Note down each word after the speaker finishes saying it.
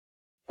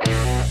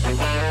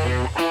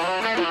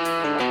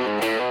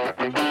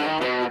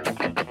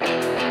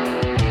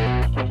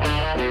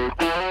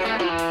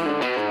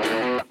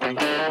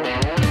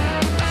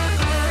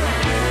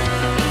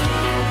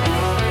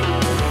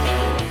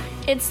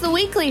It's the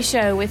weekly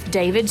show with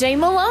David J.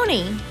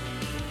 Maloney.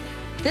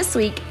 This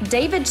week,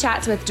 David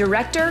chats with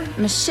director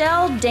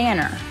Michelle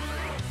Danner.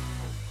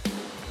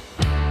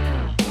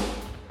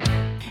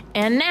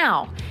 And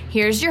now,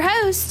 here's your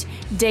host,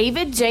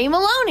 David J.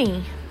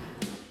 Maloney.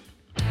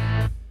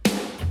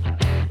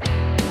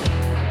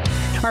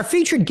 Our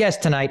featured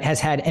guest tonight has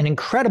had an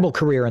incredible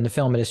career in the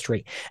film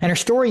industry, and her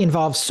story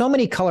involves so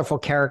many colorful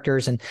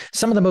characters and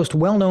some of the most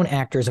well-known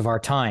actors of our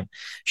time.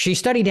 She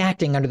studied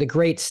acting under the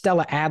great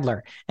Stella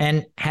Adler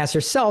and has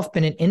herself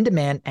been an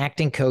in-demand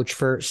acting coach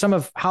for some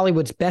of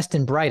Hollywood's best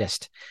and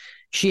brightest.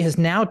 She has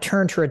now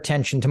turned her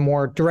attention to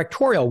more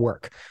directorial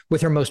work with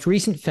her most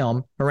recent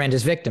film,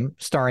 Miranda's Victim,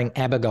 starring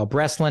Abigail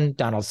Breslin,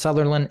 Donald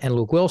Sutherland, and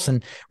Luke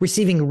Wilson,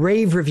 receiving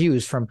rave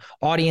reviews from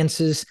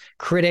audiences,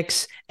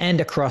 critics,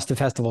 and across the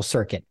festival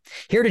circuit.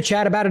 Here to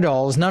chat about it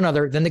all is none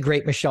other than the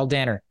great Michelle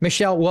Danner.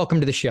 Michelle, welcome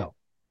to the show.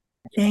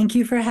 Thank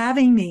you for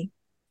having me.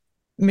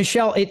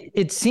 Michelle,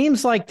 it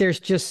seems like there's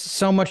just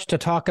so much to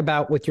talk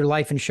about with your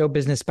life and show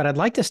business, but I'd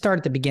like to start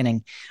at the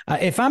beginning.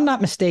 If I'm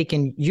not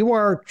mistaken, you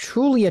are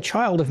truly a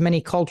child of many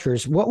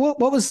cultures. What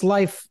was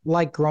life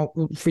like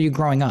for you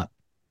growing up?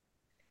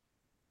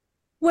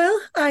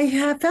 Well, I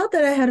have felt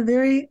that I had a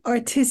very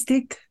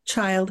artistic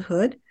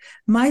childhood.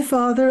 My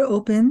father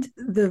opened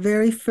the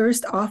very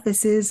first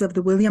offices of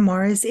the William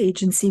Morris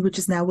Agency, which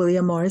is now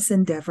William Morris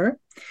Endeavor,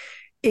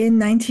 in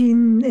the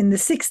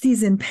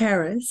 60s in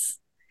Paris.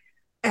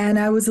 And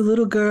I was a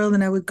little girl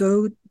and I would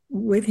go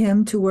with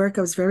him to work.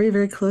 I was very,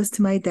 very close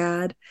to my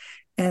dad.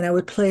 And I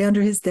would play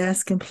under his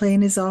desk and play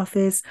in his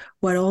office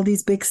while all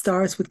these big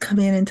stars would come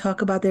in and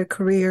talk about their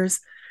careers,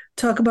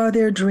 talk about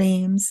their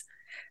dreams.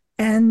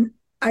 And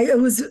I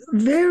was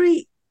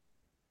very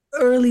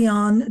early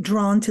on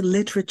drawn to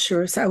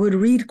literature. So I would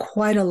read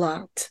quite a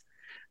lot.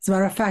 As a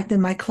matter of fact, in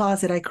my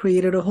closet, I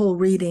created a whole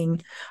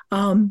reading,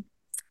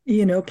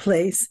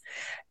 place.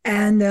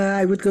 And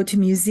I would go to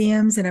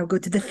museums and I would go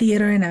to the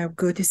theater and I would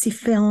go to see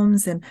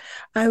films. And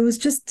I was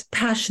just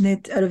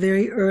passionate at a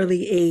very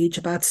early age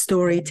about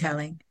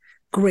storytelling,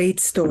 great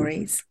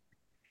stories.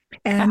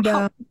 And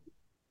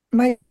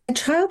my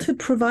childhood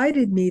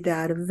provided me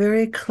that, a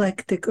very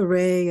eclectic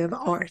array of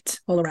art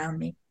all around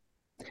me.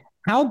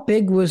 How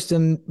big was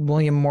the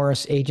William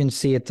Morris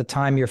Agency at the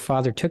time your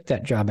father took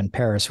that job in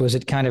Paris? Was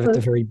it kind of at the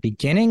very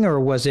beginning, or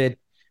was it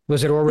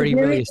already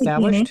really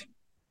established?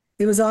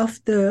 It was off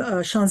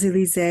the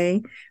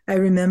Champs-Élysées. I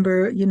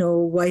remember,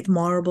 white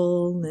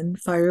marble and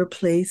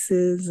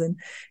fireplaces. And,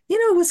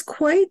 it was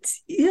quite,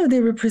 they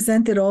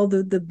represented all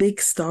the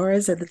big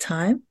stars at the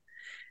time.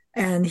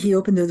 And he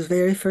opened those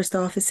very first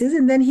offices.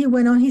 And then he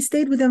went on, he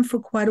stayed with them for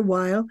quite a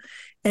while.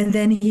 And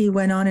then he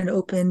went on and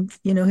opened,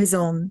 his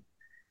own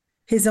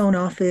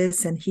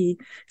office. And he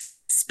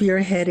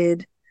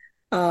spearheaded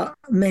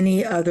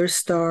many other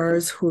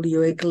stars,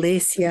 Julio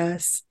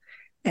Iglesias,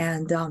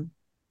 and,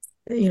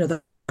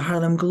 the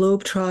Harlem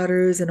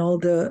Globetrotters and all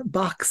the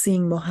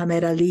boxing,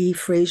 Muhammad Ali,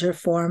 Fraser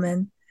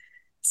Foreman.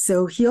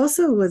 So he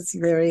also was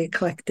very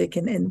eclectic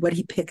in what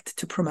he picked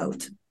to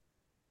promote.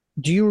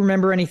 Do you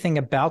remember anything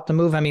about the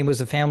move? I mean, was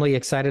the family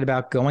excited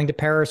about going to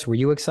Paris? Were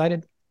you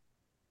excited?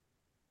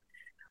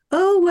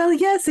 Oh, well,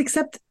 yes,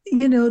 except,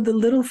 the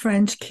little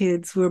French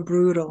kids were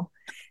brutal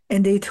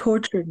and they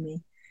tortured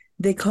me.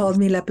 They called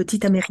me La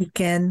Petite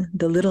Américaine,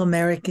 the little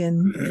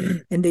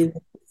American, and they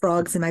put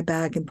frogs in my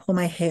bag and pull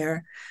my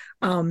hair.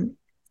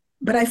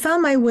 But I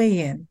found my way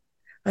in.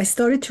 I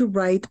started to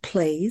write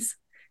plays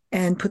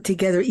and put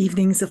together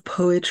evenings of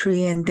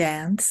poetry and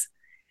dance.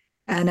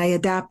 And I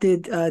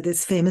adapted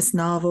this famous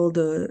novel,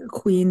 The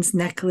Queen's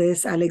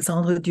Necklace,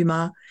 Alexandre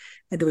Dumas,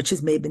 which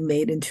has been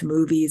made into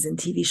movies and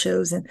TV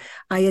shows. And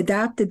I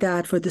adapted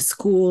that for the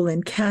school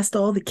and cast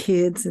all the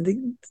kids,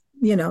 and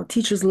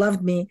teachers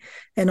loved me.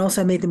 And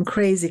also I made them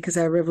crazy because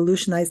I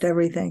revolutionized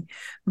everything.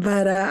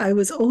 But I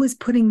was always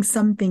putting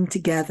something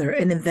together,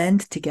 an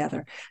event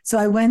together. So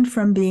I went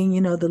from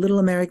being, the little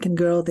American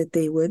girl that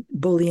they would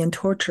bully and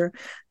torture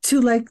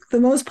to like the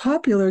most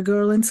popular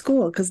girl in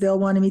school because they all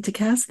wanted me to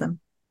cast them.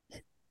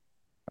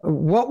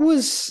 What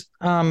was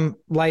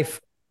life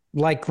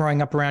like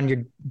growing up around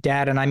your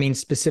dad? And I mean,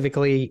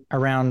 specifically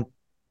around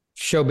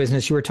show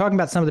business. You were talking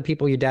about some of the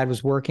people your dad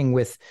was working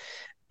with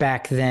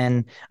back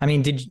then. I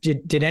mean,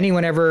 did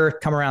anyone ever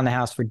come around the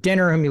house for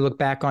dinner whom you look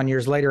back on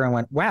years later and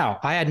went, wow,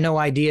 I had no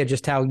idea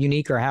just how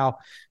unique or how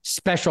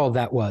special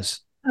that was?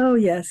 Oh,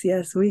 yes.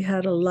 We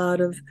had a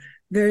lot of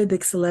very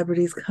big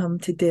celebrities come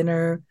to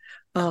dinner.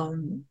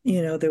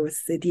 There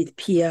was Edith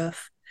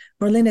Piaf.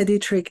 Marlene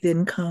Dietrich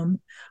didn't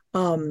come.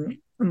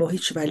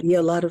 Mohit Chevalier,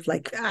 a lot of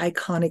like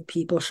iconic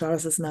people,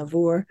 Charles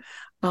Aznavour,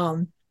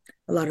 a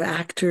lot of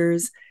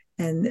actors.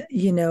 And,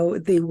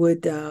 they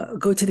would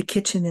go to the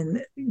kitchen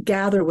and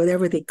gather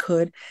whatever they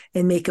could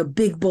and make a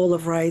big bowl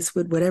of rice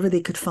with whatever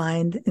they could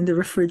find in the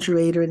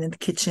refrigerator and in the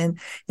kitchen.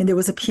 And there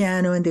was a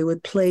piano and they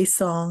would play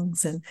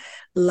songs and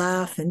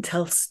laugh and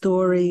tell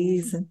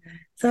stories. And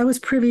so I was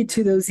privy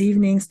to those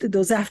evenings,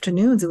 those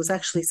afternoons. It was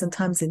actually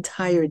sometimes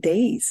entire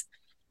days.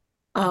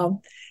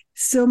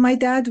 So my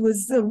dad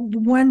was a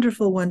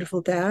wonderful,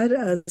 wonderful dad,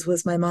 as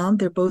was my mom.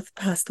 They're both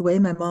passed away,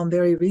 my mom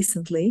very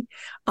recently.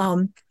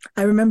 I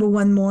remember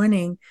one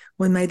morning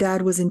when my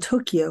dad was in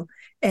Tokyo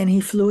and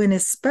he flew in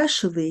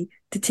especially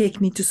to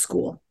take me to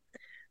school.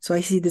 So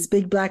I see this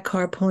big black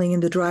car pulling in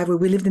the driveway.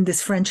 We lived in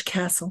this French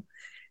castle.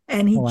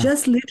 And he Oh, wow.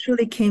 just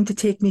literally came to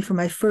take me for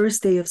my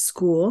first day of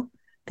school.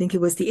 I think it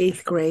was the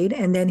 8th grade.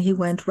 And then he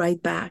went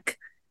right back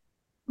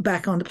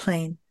on the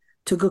plane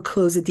to go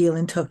close a deal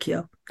in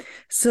Tokyo.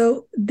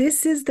 So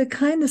this is the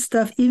kind of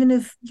stuff, even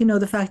if,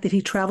 the fact that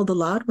he traveled a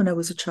lot when I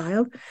was a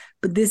child,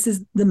 but this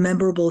is the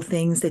memorable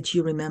things that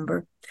you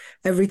remember.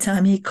 Every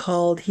time he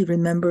called, he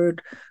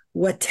remembered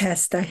what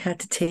test I had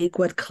to take,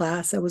 what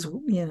class I was,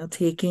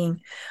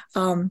 taking.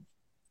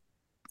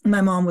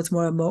 My mom was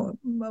more a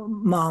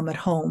mom at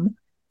home.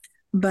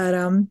 But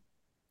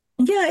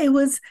yeah, it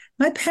was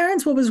my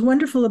parents. What was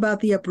wonderful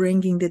about the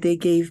upbringing that they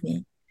gave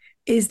me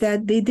is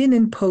that they didn't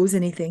impose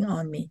anything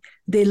on me.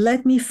 They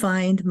let me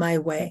find my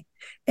way.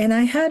 And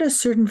I had a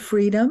certain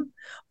freedom.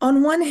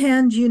 On one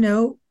hand,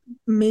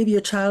 maybe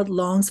a child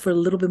longs for a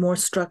little bit more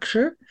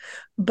structure.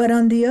 But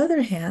on the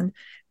other hand,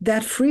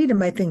 that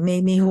freedom, I think,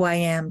 made me who I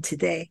am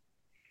today.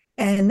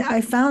 And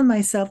I found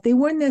myself, they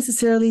weren't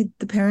necessarily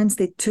the parents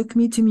that took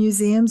me to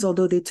museums,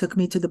 although they took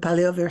me to the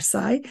Palais of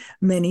Versailles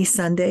many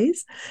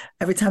Sundays.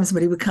 Every time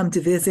somebody would come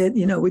to visit,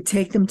 we'd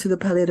take them to the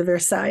Palais de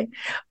Versailles.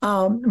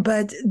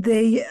 But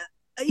they,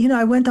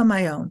 I went on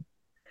my own.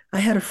 I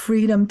had a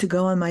freedom to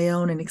go on my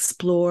own and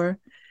explore.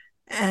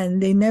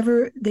 And they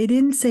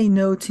didn't say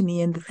no to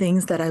me in the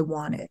things that I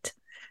wanted.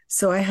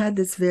 So I had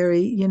this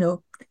very,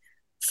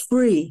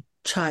 free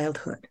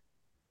childhood.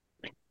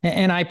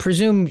 And I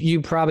presume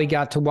you probably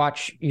got to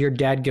watch your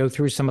dad go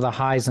through some of the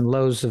highs and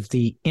lows of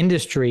the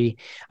industry.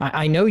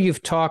 I know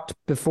you've talked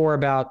before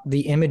about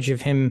the image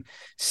of him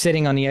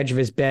sitting on the edge of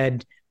his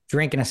bed,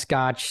 drinking a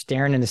scotch,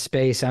 staring into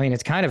space. I mean,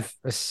 it's kind of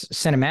a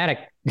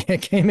cinematic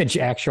image,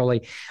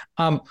 actually.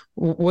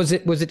 Was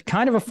it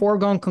kind of a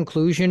foregone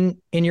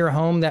conclusion in your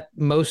home that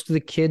most of the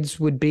kids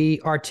would be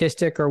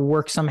artistic or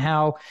work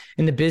somehow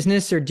in the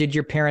business? Or did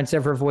your parents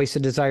ever voice a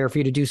desire for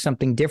you to do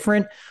something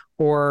different?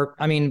 Or,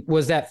 I mean,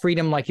 was that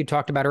freedom, like you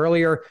talked about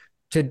earlier,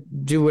 to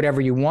do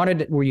whatever you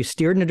wanted? Were you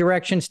steered in a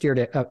direction,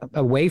 steered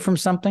away from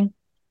something?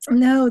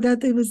 No,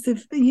 that it was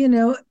in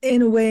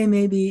a way,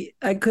 maybe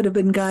I could have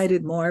been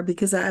guided more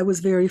because I was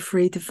very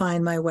free to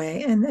find my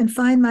way, and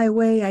find my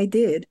way I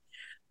did.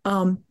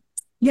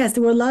 Yes,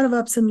 there were a lot of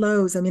ups and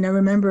lows. I mean, I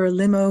remember a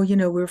limo, we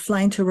were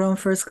flying to Rome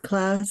first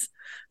class,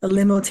 a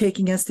limo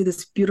taking us to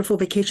this beautiful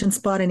vacation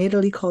spot in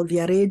Italy called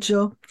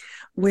Viareggio,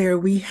 where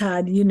we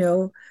had,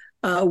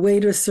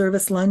 waiters serve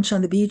us lunch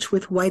on the beach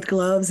with white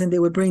gloves, and they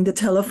would bring the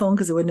telephone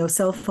because there were no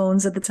cell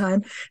phones at the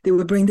time. They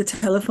would bring the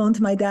telephone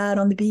to my dad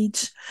on the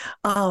beach.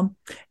 And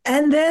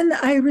then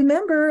I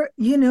remember,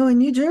 in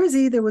New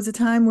Jersey, there was a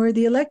time where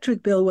the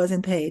electric bill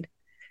wasn't paid.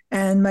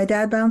 And my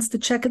dad bounced a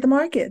check at the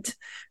market.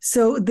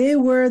 So they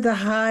were the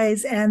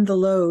highs and the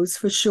lows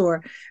for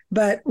sure.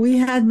 But we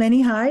had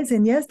many highs.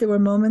 And yes, there were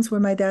moments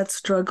where my dad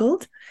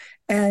struggled.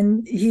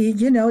 And he,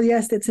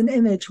 yes, it's an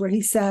image where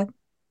he sat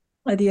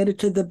at the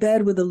edge of the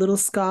bed with a little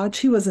scotch.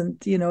 He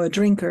wasn't, a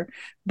drinker,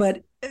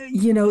 but,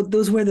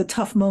 those were the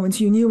tough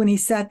moments. You knew when he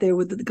sat there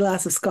with the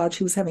glass of scotch,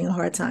 he was having a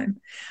hard time.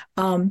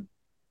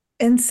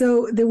 And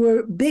so there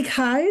were big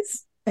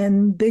highs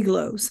and big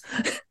lows.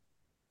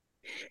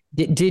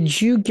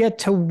 Did you get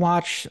to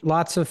watch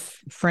lots of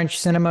French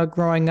cinema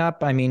growing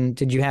up? I mean,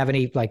 did you have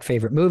any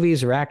favorite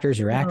movies or actors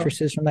or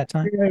actresses from that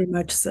time? Very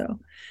much so.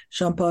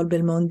 Jean-Paul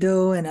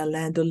Belmondo and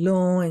Alain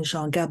Delon and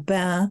Jean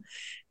Gabin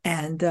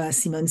and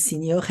Simone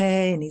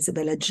Signoret and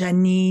Isabella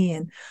Gianni.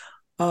 And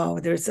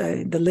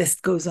the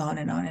list goes on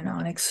and on and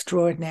on.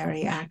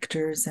 Extraordinary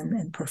actors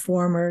and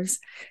performers.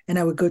 And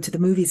I would go to the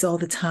movies all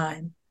the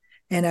time.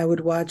 And I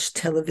would watch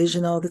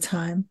television all the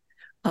time.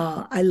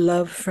 I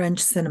love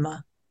French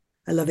cinema.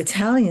 I love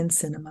Italian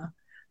cinema.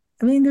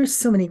 I mean, there's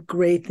so many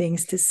great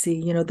things to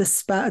see.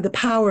 The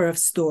power of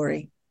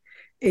story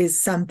is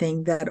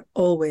something that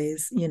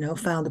always,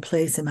 found a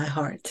place in my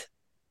heart.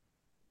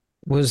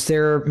 Was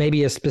there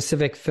maybe a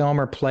specific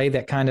film or play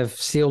that kind of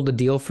sealed the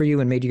deal for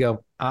you and made you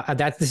go,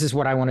 this is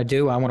what I want to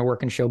do. I want to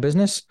work in show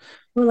business?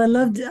 Well, I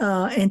loved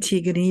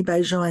Antigone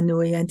by Jean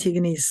Anouilh.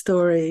 Antigone's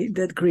story,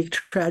 that Greek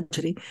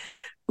tragedy,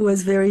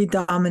 was very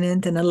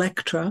dominant, and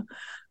Electra.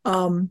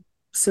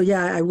 So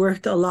yeah, I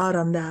worked a lot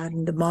on that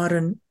and the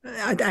modern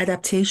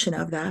adaptation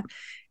of that.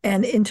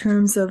 And in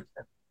terms of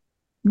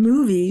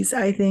movies,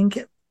 I think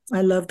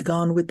I loved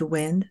Gone with the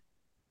Wind.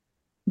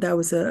 That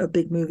was a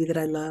big movie that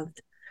I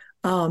loved.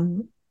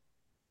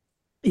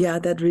 Yeah,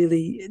 that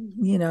really,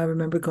 I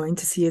remember going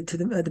to see it to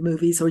the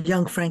movies, or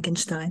Young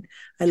Frankenstein.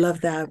 I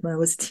loved that when I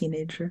was a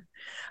teenager.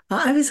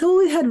 I was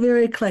always had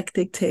very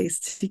eclectic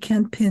tastes. You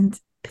can't pin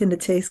a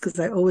taste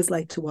because I always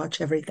like to watch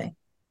everything.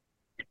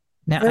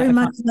 Now, very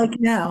much like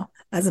now,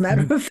 as a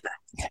matter of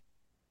fact.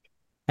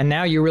 And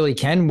now you really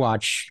can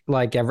watch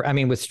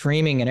with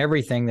streaming and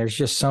everything, there's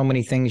just so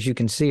many things you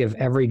can see of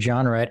every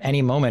genre at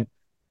any moment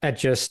at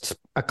just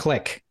a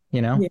click,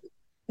 Yeah,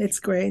 It's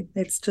great.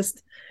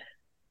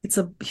 It's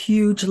a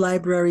huge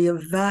library, a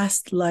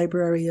vast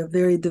library of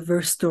very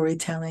diverse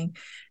storytelling.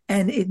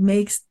 And it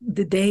makes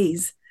the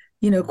days,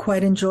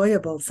 quite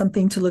enjoyable,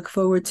 something to look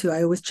forward to.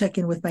 I always check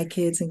in with my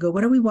kids and go,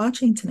 what are we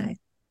watching tonight?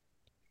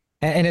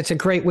 And it's a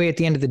great way at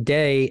the end of the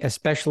day,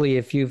 especially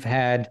if you've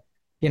had,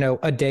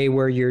 a day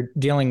where you're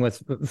dealing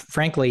with,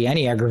 frankly,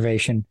 any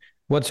aggravation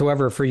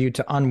whatsoever, for you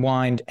to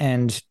unwind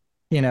and,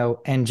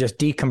 and just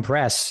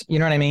decompress. You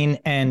know what I mean?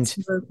 And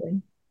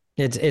Absolutely.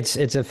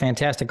 it's a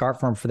fantastic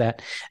art form for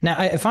that.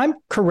 Now, if I'm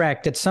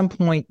correct, at some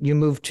point you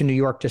moved to New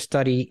York to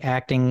study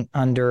acting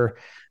under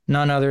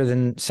none other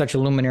than such a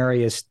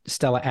luminary as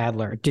Stella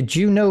Adler. Did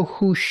you know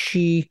who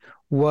she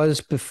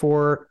was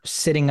before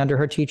sitting under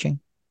her teaching?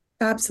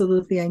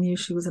 Absolutely. I knew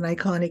she was an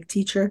iconic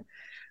teacher,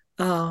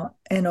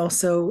 and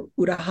also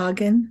Uta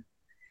Hagen,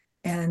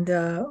 and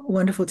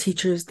wonderful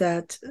teachers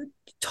that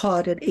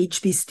taught at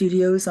HB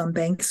Studios on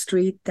Bank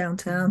Street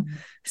downtown.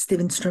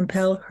 Steven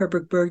Strumpel,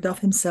 Herbert Bergdorf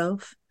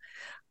himself.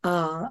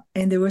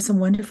 And there were some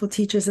wonderful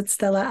teachers at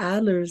Stella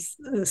Adler's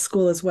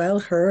school as well.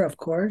 Her, of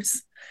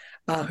course,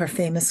 her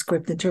famous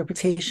script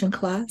interpretation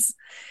class.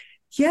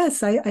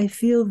 Yes, I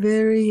feel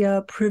very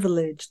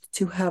privileged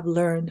to have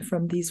learned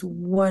from these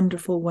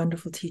wonderful,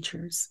 wonderful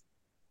teachers.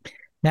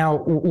 Now,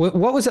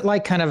 what was it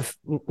like kind of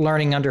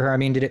learning under her? I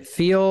mean, did it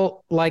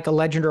feel like a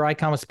legend or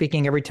icon was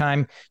speaking every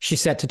time she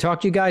sat to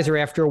talk to you guys? Or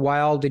after a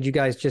while, did you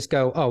guys just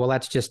go, oh, well,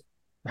 that's just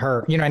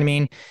her? You know what I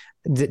mean?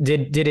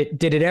 Did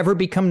it ever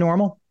become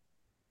normal?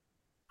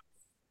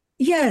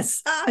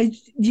 Yes,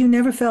 you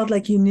never felt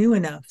like you knew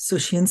enough. So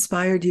she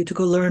inspired you to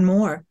go learn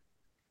more,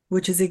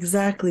 which is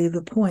exactly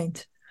the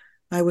point.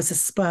 I was a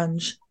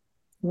sponge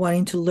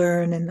wanting to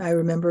learn. And I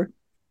remember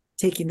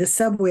taking the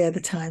subway at the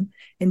time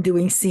and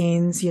doing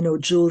scenes,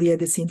 Julia,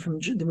 the scene from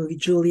the movie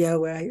Julia,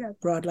 where I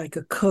brought like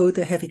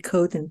a heavy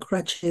coat and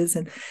crutches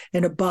and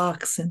a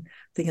box. And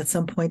I think at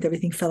some point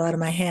everything fell out of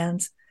my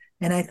hands.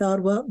 And I thought,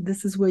 well,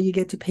 this is where you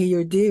get to pay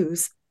your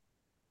dues.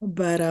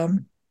 But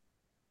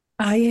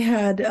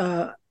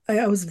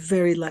I was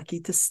very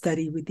lucky to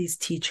study with these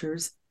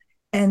teachers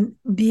and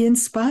be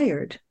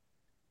inspired.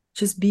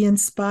 Just be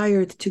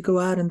inspired to go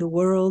out in the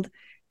world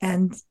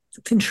and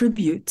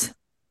contribute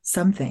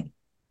something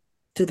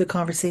to the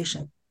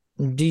conversation.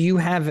 Do you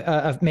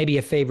have maybe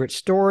a favorite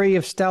story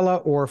of Stella,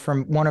 or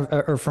from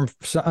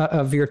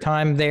of your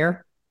time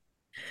there?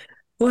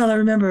 Well, I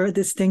remember a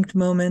distinct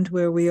moment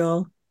where we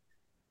all,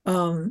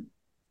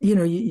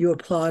 you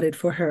applauded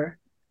for her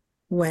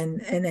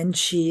and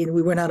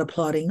we were not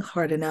applauding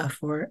hard enough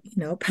or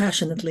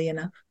passionately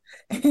enough.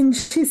 And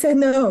she said,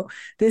 no,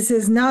 this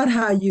is not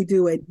how you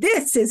do it.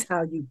 This is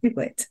how you do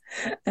it.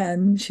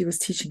 And she was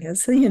teaching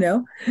us,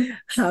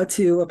 how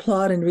to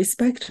applaud and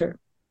respect her.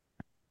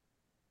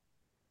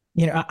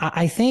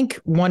 I think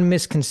one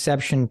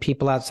misconception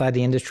people outside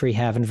the industry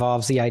have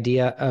involves the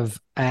idea of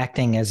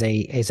acting as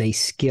a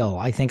skill.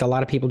 I think a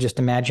lot of people just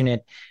imagine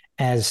it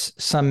as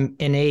something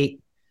innate,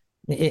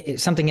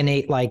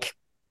 like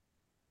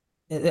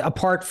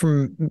apart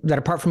from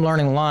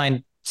learning the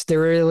line, there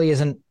really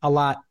isn't a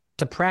lot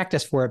to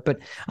practice for it. But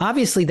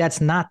obviously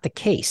that's not the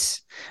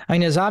case. I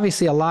mean, there's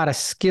obviously a lot of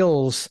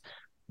skills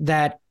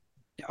that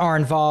are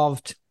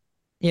involved,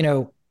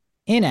 in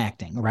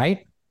acting,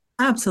 right?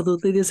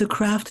 Absolutely. There's a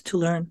craft to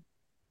learn.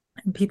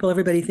 And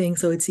everybody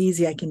thinks, oh, it's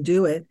easy, I can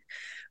do it.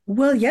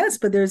 Well, yes,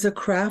 but there's a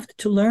craft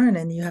to learn.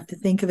 And you have to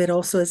think of it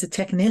also as a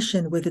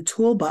technician with a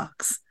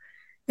toolbox.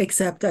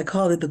 Except I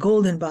call it the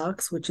golden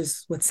box, which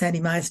is what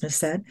Sandy Meisner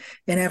said.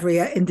 And every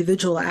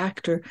individual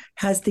actor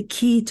has the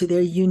key to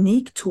their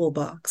unique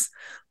toolbox,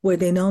 where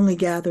they not only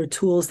gather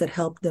tools that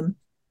help them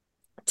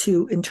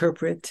to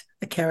interpret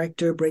a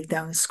character, break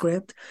down a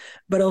script,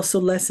 but also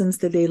lessons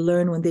that they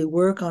learn when they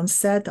work on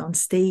set, on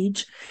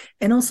stage,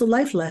 and also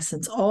life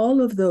lessons.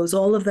 All of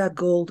that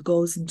gold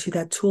goes into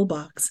that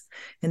toolbox.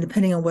 And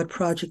depending on what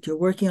project you're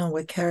working on,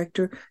 what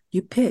character,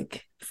 you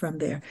pick from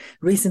there.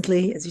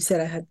 Recently, as you said,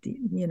 I had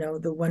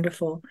the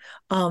wonderful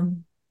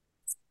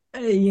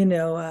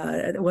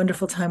a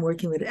wonderful time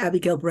working with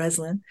Abigail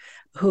Breslin,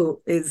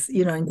 who is,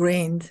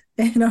 ingrained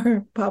in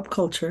our pop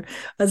culture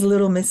as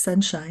Little Miss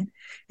Sunshine.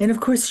 And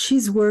of course,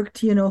 she's worked,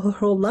 her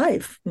whole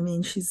life. I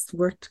mean, she's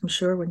worked, I'm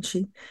sure, when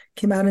she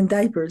came out in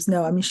diapers.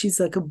 No, I mean,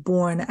 she's like a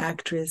born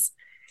actress.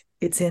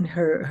 It's in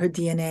her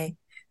DNA.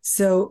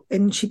 So,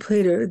 and she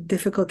played a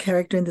difficult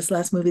character in this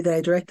last movie that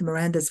I directed,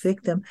 Miranda's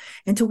Victim.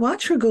 And to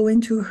watch her go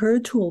into her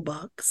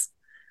toolbox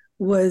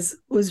was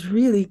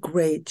really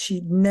great.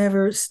 She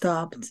never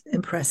stopped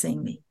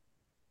impressing me.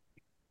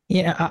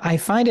 Yeah, I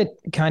find it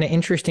kind of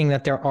interesting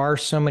that there are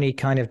so many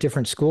kind of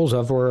different schools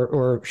of,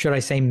 or should I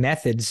say,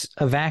 methods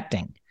of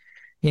acting.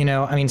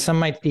 I mean, some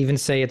might even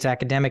say it's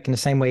academic in the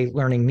same way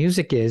learning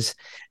music is.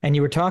 And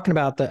you were talking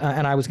about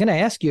and I was going to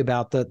ask you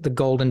about the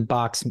golden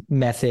box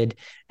method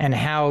and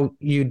how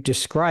you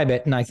describe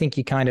it. And I think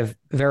you kind of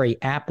very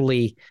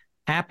aptly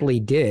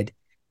did.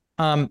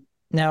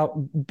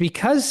 Now,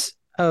 because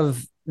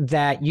of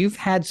that you've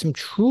had some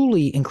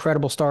truly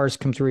incredible stars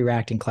come through your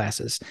acting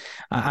classes.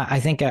 I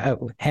think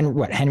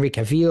Henry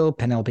Cavill,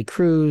 Penelope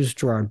Cruz,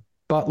 Gerard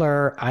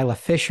Butler, Isla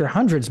Fisher,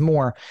 hundreds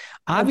more.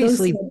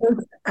 Obviously,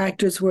 those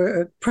actors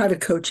were private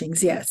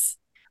coachings, yes.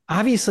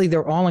 Obviously,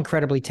 they're all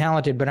incredibly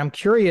talented, but I'm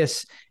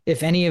curious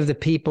if any of the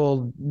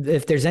people,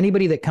 if there's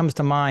anybody that comes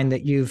to mind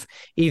that you've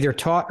either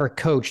taught or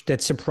coached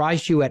that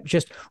surprised you at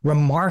just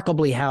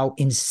remarkably how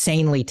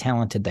insanely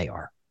talented they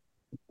are.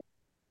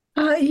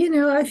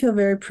 I feel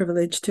very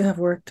privileged to have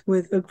worked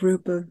with a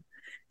group of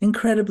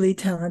incredibly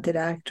talented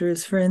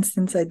actors. For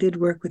instance, I did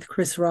work with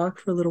Chris Rock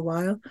for a little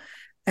while,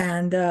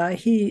 and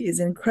he is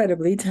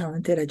incredibly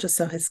talented. I just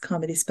saw his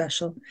comedy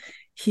special.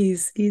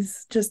 He's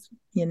just,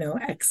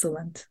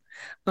 excellent.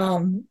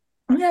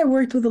 I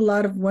worked with a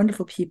lot of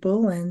wonderful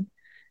people, and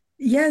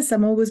yes,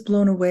 I'm always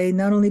blown away,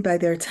 not only by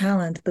their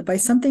talent, but by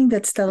something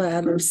that Stella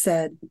Adler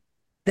said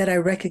that I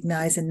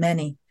recognize in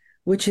many,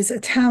 which is a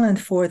talent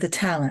for the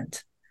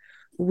talent,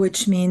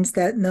 which means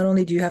that not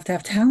only do you have to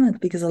have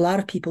talent, because a lot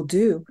of people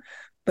do,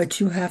 but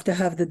you have to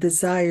have the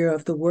desire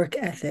of the work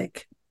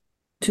ethic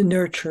to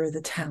nurture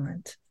the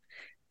talent.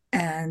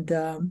 And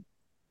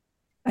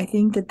I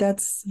think that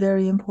that's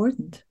very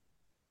important.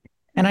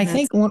 And I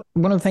think one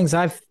of the things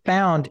I've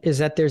found is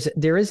that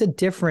there is a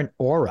different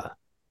aura,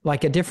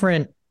 like a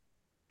different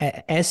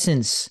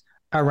essence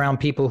around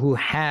people who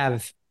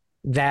have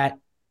that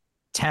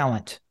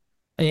talent.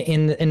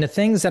 In the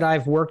things that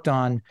I've worked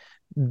on,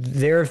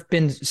 there have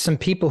been some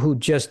people who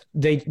just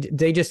they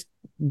just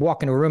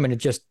walk into a room and it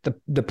just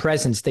the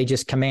presence they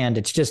just command.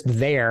 It's just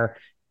there.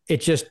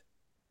 It just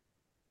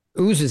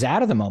oozes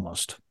out of them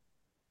almost.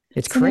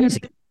 It's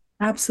crazy.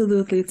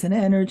 Absolutely, it's an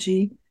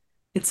energy.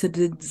 It's a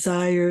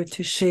desire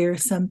to share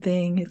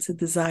something. It's a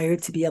desire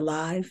to be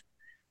alive.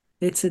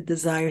 It's a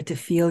desire to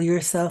feel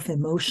yourself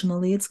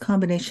emotionally. It's a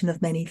combination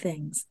of many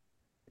things.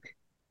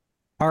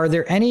 Are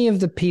there any of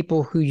the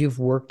people who you've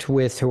worked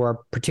with who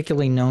are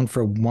particularly known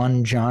for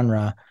one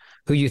genre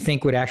who you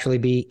think would actually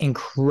be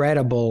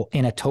incredible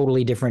in a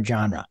totally different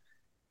genre?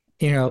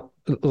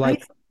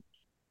 Like...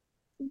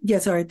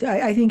 Yes,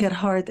 I think at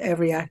heart,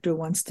 every actor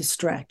wants to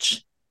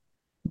stretch.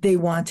 They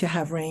want to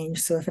have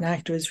range. So if an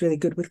actor is really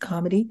good with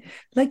comedy,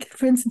 like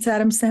for instance,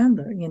 Adam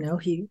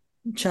Sandler, he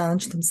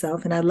challenged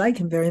himself, and I like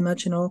him very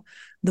much in all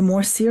the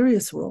more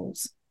serious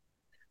roles,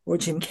 or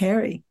Jim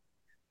Carrey.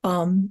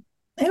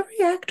 Every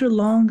actor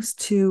longs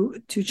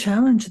to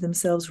challenge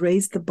themselves,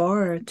 raise the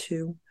bar,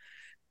 to,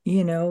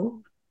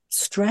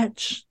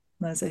 stretch,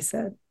 as I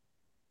said.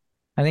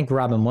 I think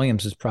Robin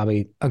Williams is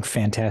probably a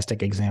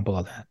fantastic example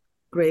of that.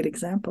 Great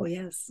example,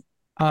 yes.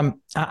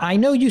 I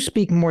know you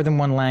speak more than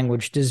one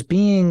language. Does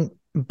being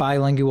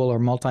bilingual or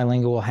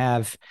multilingual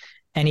have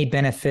any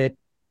benefit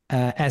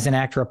as an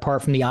actor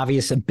apart from the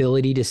obvious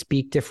ability to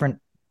speak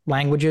different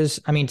languages?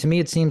 I mean, to me,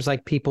 it seems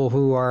like people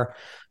who are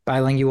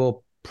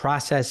bilingual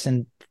process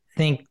and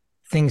think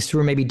things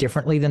through maybe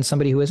differently than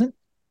somebody who isn't.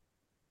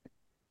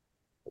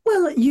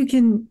 Well, you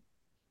can,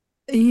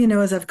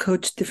 as I've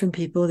coached different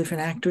people,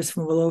 different actors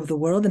from all over the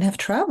world, and have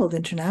traveled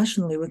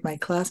internationally with my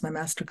class, my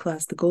master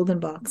class, the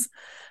Golden Box.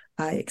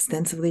 I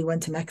extensively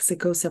went to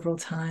Mexico several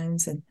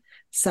times, and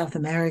South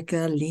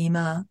America,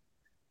 Lima.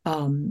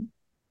 I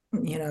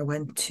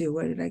went to,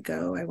 where did I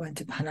go? I went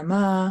to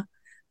Panama.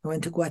 I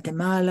went to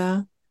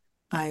Guatemala.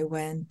 I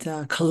went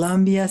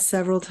Colombia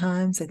several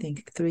times, I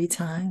think 3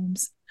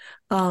 times.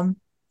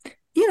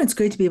 It's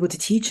great to be able to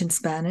teach in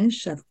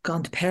Spanish. I've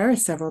gone to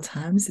Paris several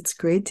times. It's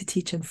great to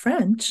teach in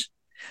French.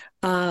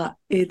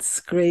 It's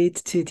great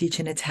to teach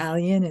in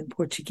Italian and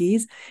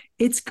Portuguese.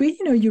 It's great,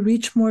 you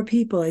reach more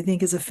people. I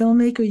think as a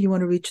filmmaker, you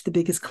want to reach the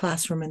biggest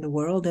classroom in the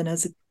world. And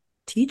as a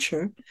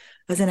teacher,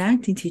 as an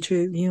acting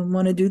teacher, you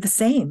want to do the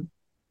same.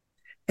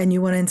 And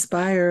you want to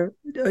inspire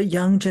a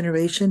young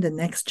generation, the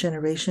next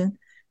generation,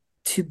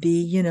 to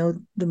be,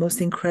 the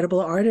most incredible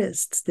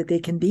artists that they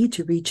can be,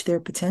 to reach their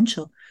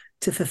potential,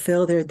 to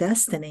fulfill their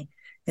destiny.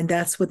 And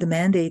that's what the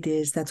mandate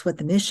is. That's what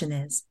the mission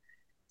is.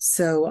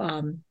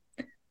 So,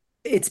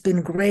 it's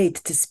been great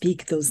to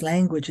speak those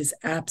languages,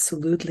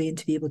 absolutely, and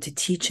to be able to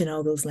teach in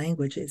all those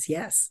languages,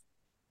 yes.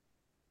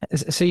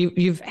 So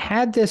you've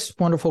had this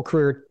wonderful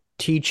career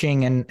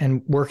teaching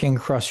and working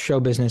across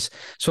show business.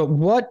 So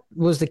what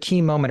was the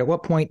key moment? At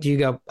what point do you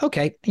go,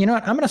 okay, you know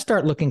what, I'm going to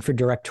start looking for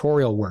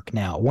directorial work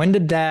now? When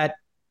did that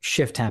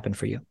shift happen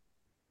for you?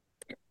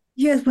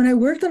 Yes, when I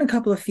worked on a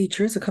couple of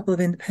features, a couple of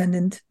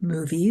independent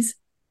movies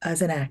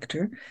as an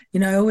actor,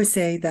 I always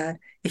say that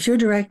if you're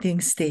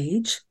directing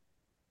stage,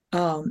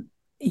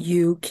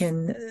 you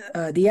can,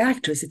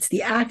 it's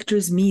the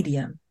actor's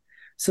medium.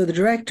 So the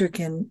director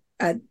can,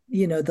 at,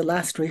 the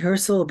last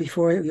rehearsal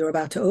before you're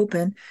about to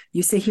open,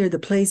 you say, here, the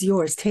play's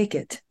yours, take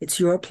it. It's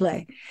your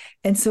play.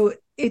 And so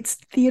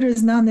theater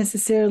is not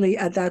necessarily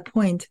at that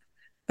point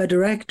a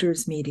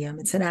director's medium.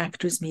 It's an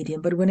actor's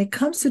medium. But when it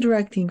comes to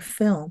directing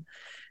film,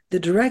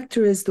 the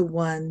director is the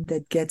one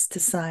that gets to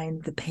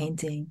sign the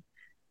painting,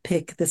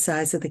 pick the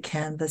size of the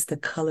canvas, the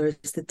colors,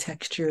 the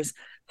textures,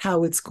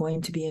 how it's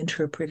going to be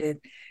interpreted.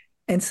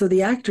 And so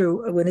the actor,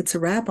 when it's a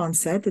wrap on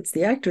set, it's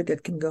the actor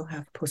that can go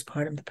have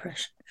postpartum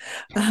depression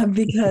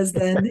because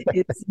then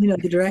it's,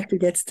 the director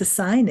gets to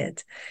sign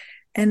it.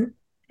 And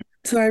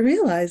so I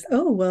realized,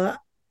 oh, well,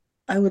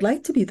 I would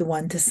like to be the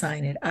one to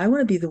sign it. I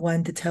want to be the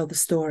one to tell the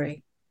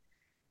story.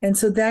 And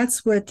so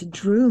that's what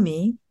drew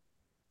me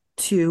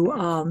to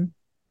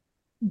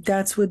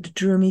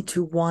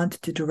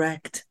want to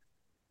direct.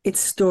 It's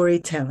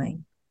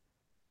storytelling.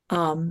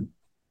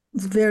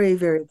 Very,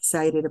 very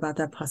excited about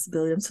that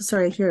possibility. I'm so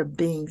sorry, I hear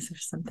beings or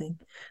something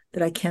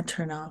that I can't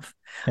turn off.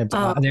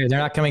 They're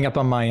not coming up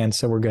on my end,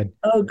 so we're good.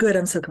 Oh, good.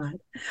 I'm so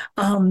glad.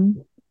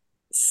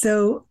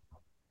 So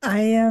I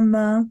am,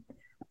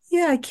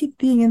 I keep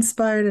being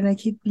inspired, and I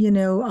keep,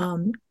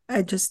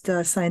 I just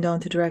signed on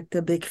to direct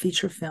a big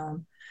feature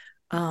film.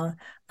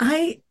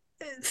 I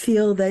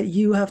feel that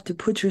you have to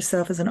put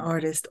yourself as an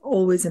artist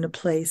always in a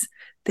place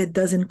that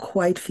doesn't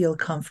quite feel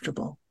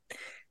comfortable.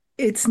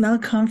 It's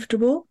not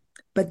comfortable,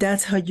 but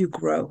that's how you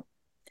grow.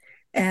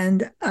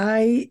 And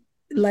I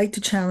like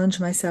to challenge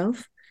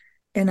myself.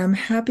 And I'm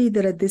happy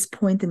that at this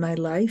point in my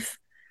life,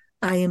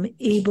 I am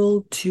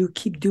able to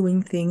keep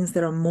doing things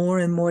that are more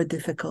and more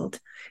difficult.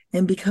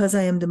 And because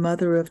I am the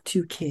mother of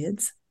 2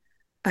 kids,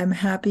 I'm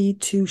happy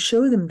to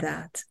show them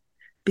that,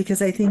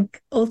 because I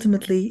think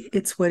ultimately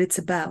it's what it's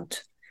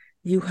about.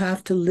 You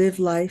have to live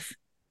life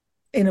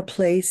in a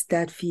place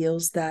that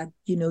feels that,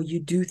 you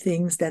do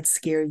things that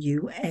scare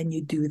you and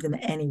you do them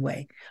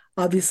anyway.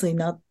 Obviously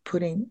not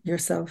putting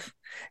yourself,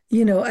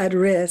 at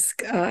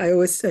risk. I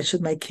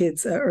showed my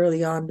kids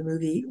early on the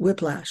movie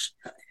Whiplash.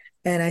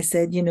 And I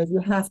said,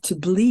 you have to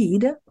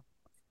bleed,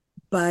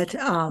 but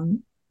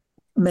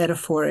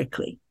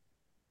metaphorically.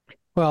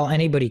 Well,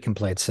 anybody can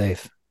play it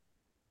safe.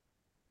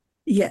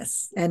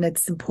 Yes. And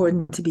it's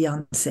important to be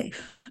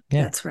unsafe.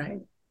 Yeah. That's right.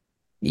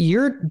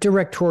 Your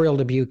directorial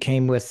debut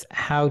came with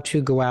How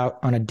to Go Out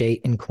on a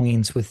Date in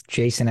Queens with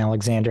Jason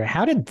Alexander.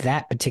 How did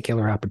that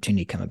particular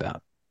opportunity come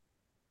about?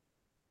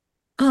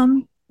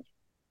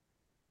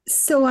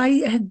 So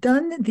I had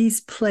done these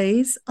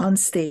plays on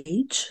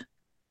stage,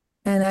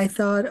 and I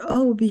thought,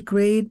 oh, it would be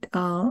great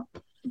to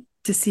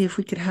see if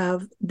we could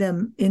have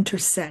them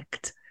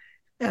intersect.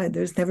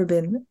 There's never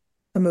been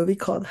a movie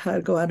called How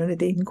to Go Out on a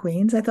Date in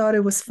Queens. I thought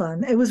it was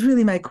fun. It was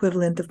really my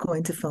equivalent of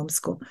going to film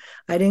school.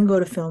 I didn't go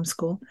to film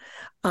school.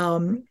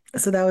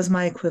 So that was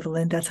my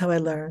equivalent. That's how I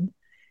learned.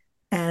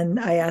 And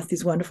I asked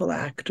these wonderful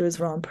actors,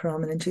 Ron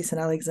Perlman and Jason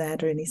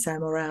Alexander and Isai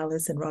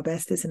Morales and Rob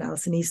Estes and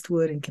Alison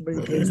Eastwood and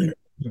Kimberly Paisley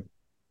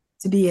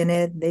to be in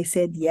it. They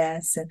said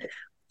yes, and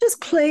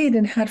just played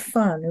and had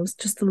fun. It was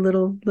just a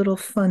little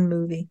fun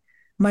movie,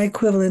 my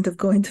equivalent of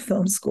going to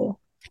film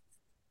school.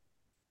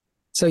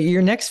 So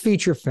your next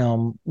feature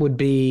film would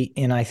be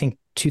in, I think,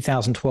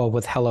 2012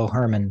 with Hello,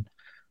 Herman,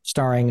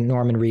 starring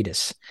Norman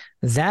Reedus.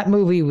 That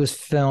movie was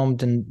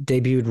filmed and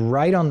debuted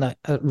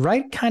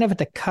right kind of at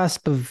the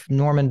cusp of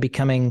Norman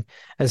becoming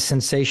a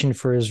sensation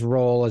for his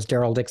role as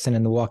Daryl Dixon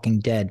in The Walking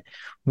Dead.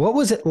 What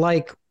was it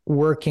like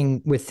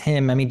working with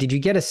him? I mean, did you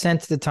get a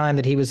sense at the time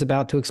that he was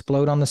about to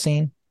explode on the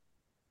scene?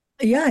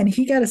 Yeah, and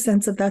he got a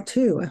sense of that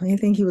too. I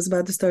think he was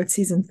about to start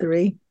season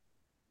 3.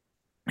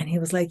 And he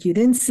was like, you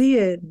didn't see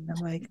it. And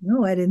I'm like,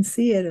 no, I didn't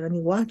see it. And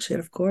you watch it,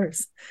 of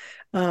course.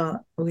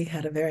 We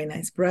had a very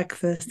nice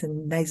breakfast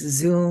and nice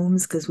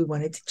Zooms because we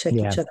wanted to check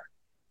each other,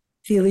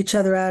 feel each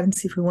other out and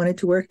see if we wanted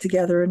to work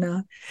together or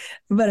not.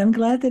 But I'm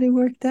glad that it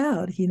worked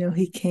out.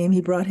 He came,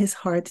 he brought his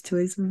heart to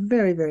it. He's a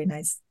very, very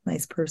nice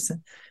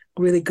person,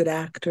 really good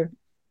actor.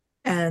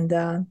 And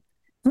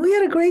we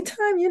had a great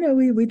time.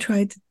 We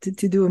tried to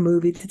do a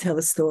movie to tell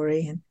a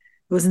story, and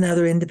it was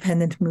another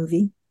independent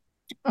movie.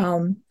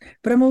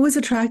 But I'm always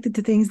attracted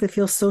to things that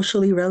feel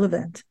socially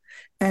relevant.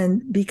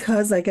 And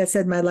because, like I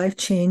said, my life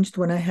changed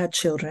when I had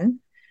children,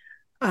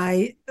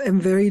 I am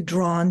very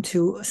drawn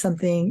to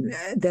something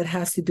that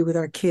has to do with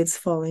our kids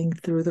falling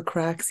through the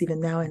cracks,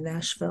 even now in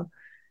Nashville.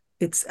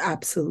 It's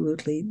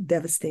absolutely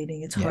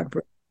devastating. It's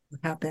heartbreaking what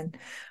happened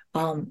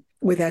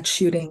with that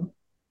shooting.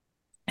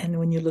 And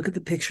when you look at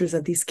the pictures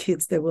of these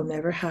kids that will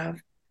never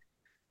have,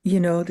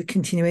 the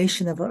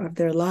continuation of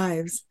their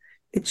lives,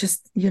 it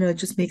just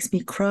makes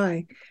me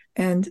cry.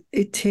 And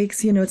it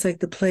takes, it's like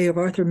the play of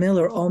Arthur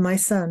Miller, All My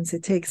Sons.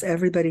 It takes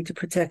everybody to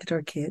protect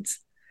our kids.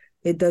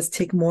 It does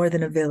take more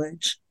than a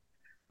village.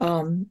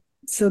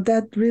 So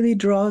that really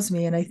draws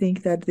me. And I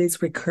think that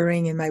is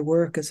recurring in my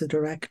work as a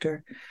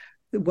director,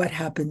 what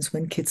happens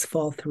when kids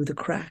fall through the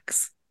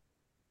cracks.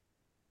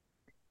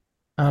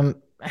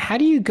 How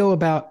do you go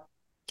about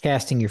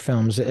casting your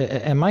films?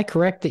 Am I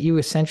correct that you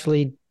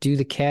essentially do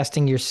the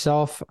casting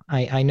yourself?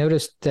 I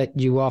noticed that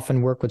you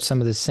often work with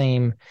some of the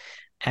same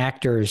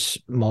actors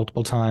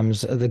multiple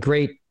times,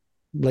 the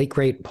late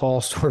great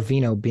Paul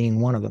Sorvino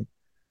being one of them.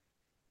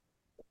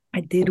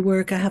 I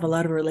have a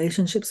lot of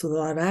relationships with a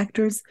lot of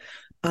actors,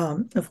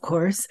 of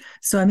course.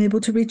 So I'm able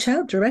to reach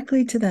out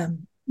directly to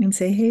them and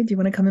say, hey, do you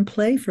want to come and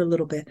play for a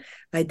little bit?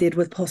 I did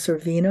with Paul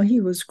Sorvino. He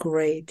was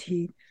great.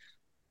 He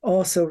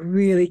also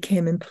really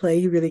came and played.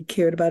 He really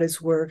cared about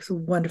his work. He's a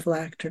wonderful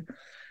actor.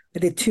 I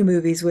did 2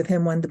 movies with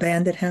him. One, The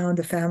Bandit Hound,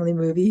 a family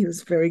movie. He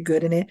was very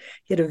good in it.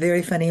 He had a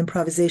very funny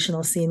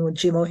improvisational scene with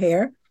Jim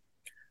O'Hare,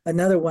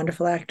 another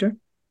wonderful actor.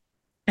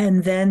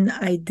 And then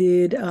I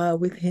did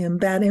with him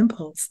Bad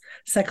Impulse,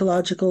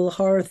 psychological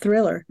horror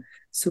thriller,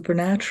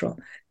 supernatural.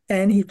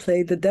 And he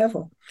played the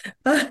devil,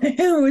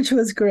 which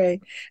was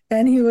great.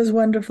 And he was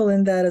wonderful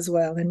in that as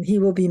well. And he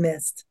will be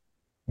missed.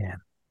 Yeah.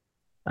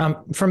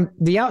 From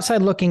the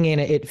outside looking in,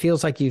 it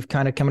feels like you've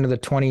kind of come into the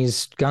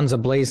 20s guns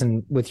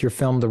a-blazing with your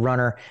film, The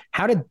Runner.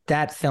 How did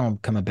that film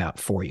come about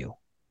for you?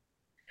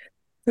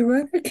 The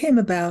Runner came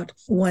about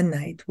one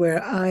night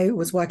where I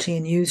was watching a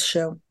news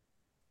show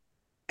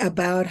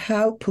about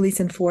how police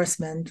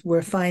enforcement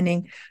were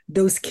finding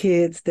those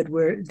kids that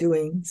were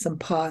doing some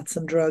pot,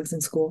 some drugs in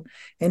school,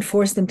 and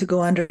forced them to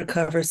go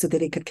undercover so that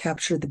they could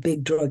capture the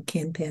big drug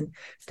kingpin,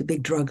 the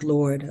big drug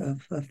lord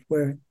of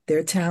where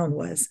their town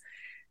was.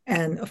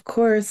 And of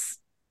course,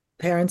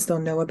 parents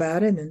don't know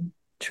about it and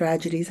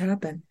tragedies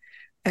happen.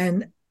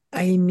 And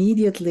I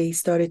immediately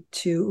started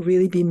to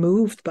really be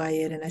moved by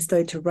it. And I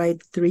started to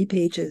write 3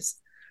 pages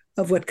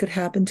of what could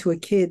happen to a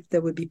kid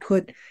that would be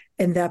put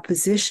in that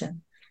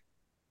position.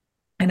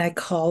 And I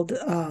called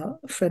a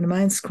friend of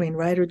mine,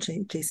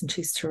 screenwriter Jason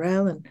Chase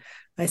Terrell, and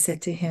I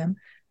said to him,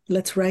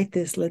 let's write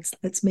this.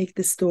 Let's make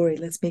this story.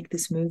 Let's make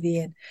this movie.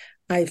 And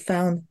I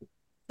found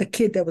a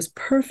kid that was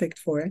perfect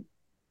for it,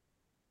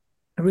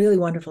 a really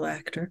wonderful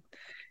actor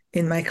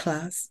in my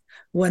class.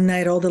 One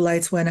night, all the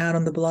lights went out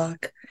on the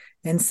block.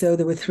 And so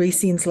there were 3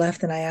 scenes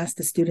left, and I asked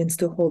the students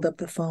to hold up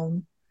the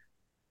phone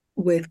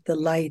with the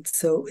light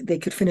so they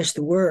could finish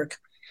the work.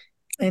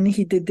 And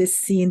he did this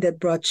scene that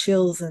brought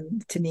chills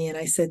to me. And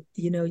I said,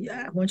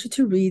 I want you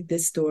to read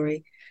this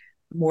story.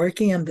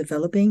 I'm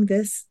developing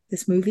this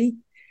movie.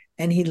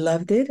 And he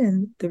loved it.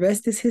 And the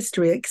rest is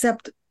history,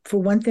 except for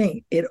one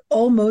thing. It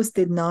almost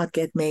did not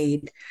get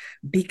made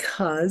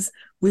because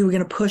we were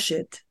going to push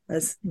it,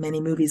 as many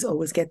movies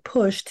always get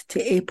pushed, to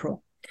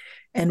April.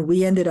 And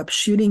we ended up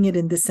shooting it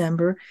in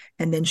December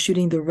and then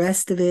shooting the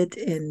rest of it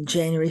in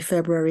January,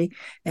 February,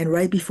 and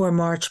right before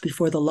March,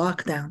 before the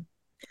lockdown.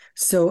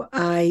 So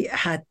I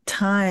had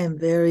time,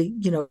 very,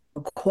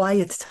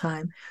 quiet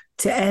time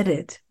to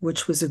edit,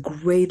 which was a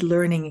great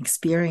learning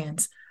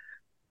experience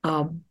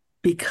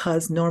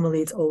because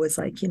normally it's always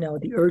like,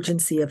 the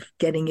urgency of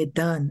getting it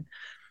done,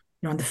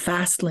 on the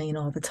fast lane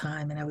all the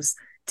time. And I was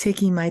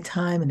taking my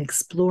time and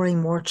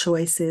exploring more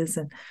choices.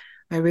 And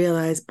I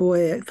realized,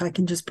 boy, if I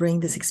can just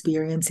bring this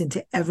experience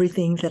into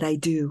everything that I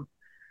do,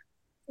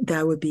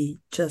 that would be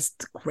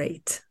just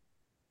great.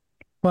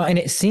 Well, and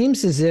it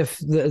seems as if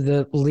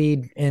the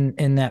lead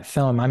in that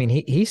film, I mean,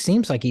 he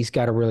seems like he's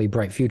got a really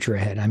bright future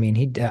ahead. I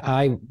mean,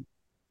 I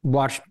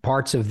watched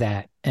parts of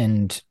that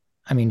and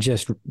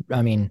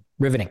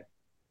riveting.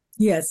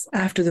 Yes.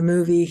 After the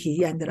movie,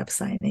 he ended up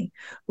signing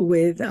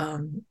with,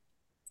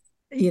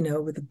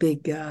 with a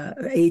big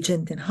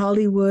agent in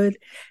Hollywood,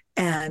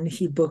 and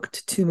he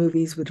booked 2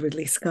 movies with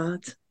Ridley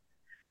Scott.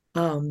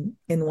 And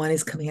one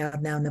is coming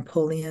out now,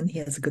 Napoleon. He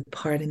has a good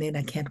part in it.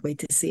 I can't wait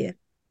to see it.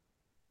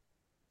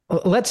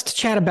 Let's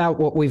chat about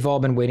what we've all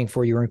been waiting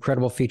for, your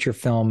incredible feature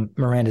film,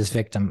 Miranda's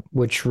Victim,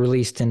 which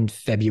released in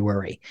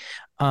February.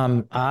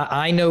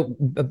 I know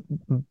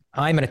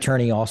I'm an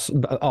attorney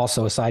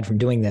also aside from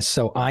doing this,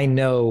 so I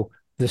know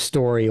the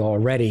story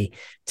already.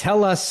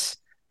 Tell us,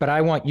 but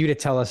I want you to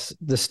tell us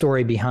the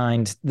story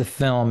behind the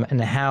film and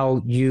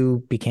how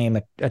you became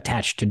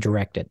attached to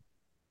direct it.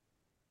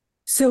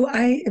 So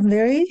I am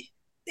very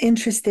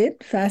interested,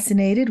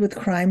 fascinated with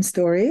crime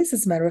stories.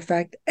 As a matter of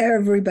fact,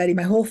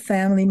 my whole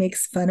family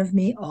makes fun of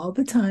me all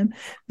the time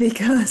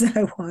because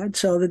I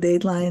watch all the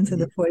Datelines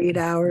and the 48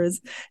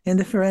 Hours and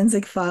the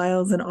Forensic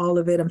Files and all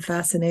of it. I'm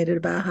fascinated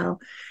about how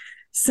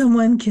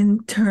someone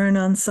can turn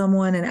on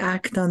someone and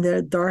act on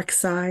their dark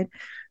side.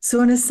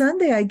 So on a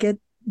Sunday, I get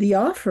the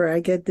offer. I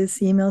get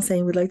this email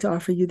saying, we'd like to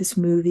offer you this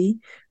movie.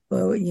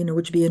 Well, would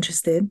you be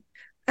interested?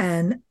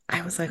 And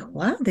I was like,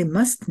 wow, they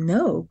must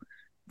know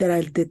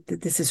that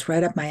this is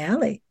right up my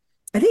alley.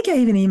 I think I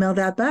even emailed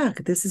that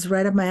back. This is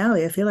right up my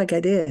alley. I feel like I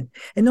did.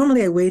 And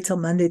normally I wait till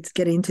Monday to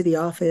get into the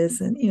office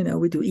and,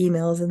 we do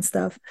emails and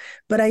stuff.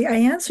 But I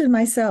answered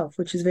myself,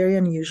 which is very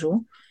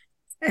unusual.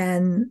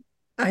 And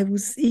I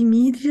was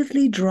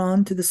immediately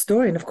drawn to the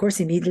story. And of course,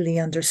 immediately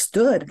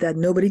understood that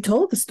nobody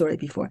told the story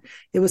before.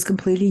 It was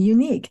completely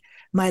unique.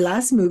 My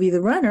last movie,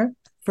 The Runner,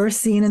 first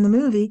scene in the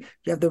movie,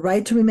 you have the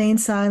right to remain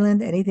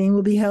silent. Anything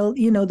will be held,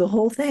 the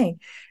whole thing.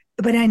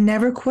 But I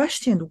never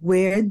questioned,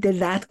 where did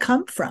that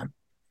come from?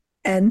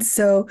 And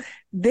so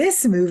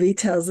this movie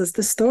tells us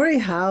the story,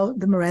 how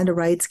the Miranda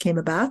rights came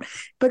about.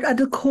 But at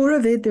the core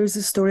of it, there's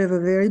a story of a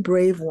very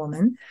brave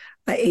woman,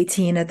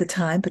 18 at the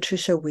time,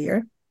 Patricia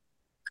Weir,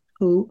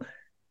 who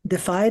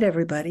defied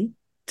everybody,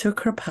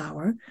 took her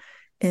power,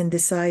 and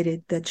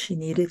decided that she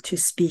needed to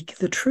speak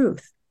the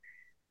truth.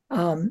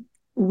 The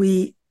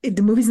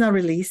movie's not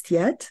released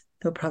yet.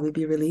 They'll probably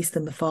be released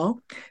in the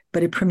fall,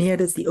 but it premiered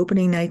as the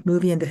opening night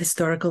movie in the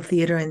Historical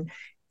Theater in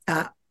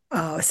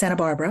Santa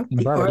Barbara.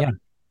 Yeah.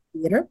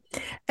 Theater.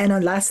 And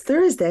on last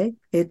Thursday,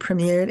 it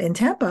premiered in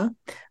Tampa,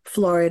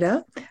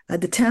 Florida,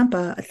 at the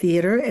Tampa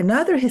Theater,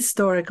 another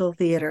historical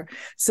theater.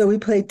 So we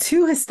played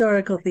two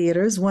historical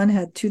theaters. One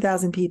had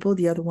 2,000 people,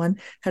 the other one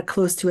had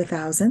close to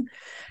 1,000.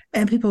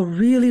 And people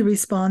really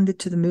responded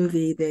to the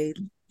movie. They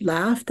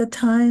laughed at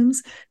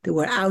times, they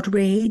were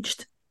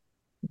outraged,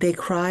 they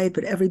cried,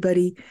 but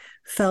everybody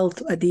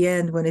felt at the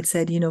end when it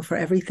said, for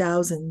every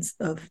thousands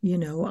of,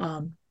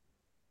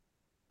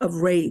 of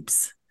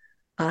rapes,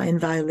 in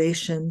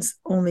violations,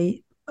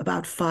 only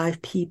about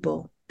 5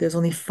 people. There's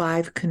only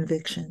 5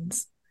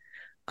 convictions.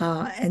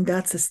 And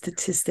that's a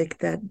statistic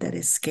that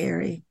is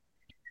scary.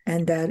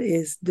 And that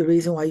is the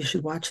reason why you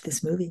should watch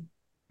this movie.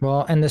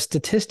 Well, and the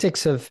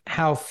statistics of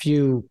how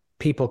few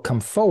people come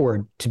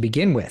forward to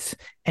begin with,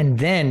 and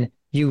then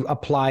you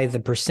apply the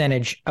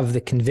percentage of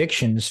the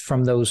convictions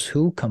from those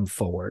who come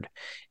forward,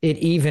 it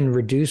even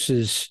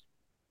reduces,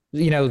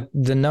 the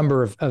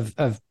number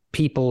of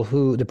people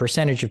the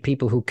percentage of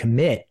people who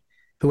commit,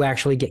 who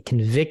actually get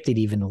convicted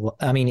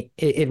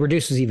it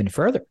reduces even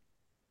further.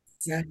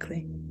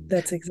 Exactly.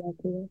 That's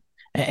exactly it.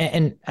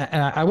 And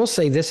I will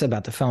say this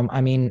about the film.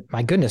 I mean,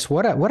 my goodness,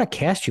 what a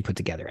cast you put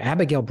together.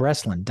 Abigail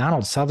Breslin,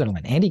 Donald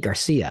Sutherland, Andy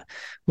Garcia,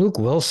 Luke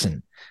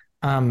Wilson,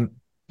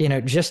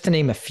 just to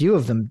name a few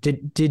of them.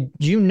 Did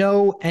you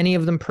know any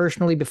of them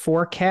personally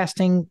before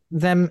casting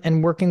them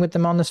and working with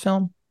them on this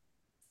film?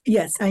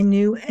 Yes, I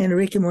knew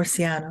Enrique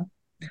Murciano,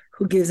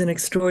 who gives an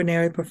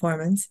extraordinary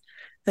performance.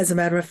 As a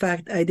matter of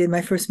fact, I did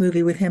my first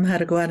movie with him, How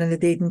to Go Out on a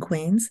Date in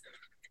Queens.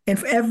 And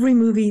for every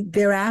movie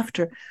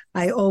thereafter,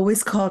 I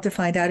always called to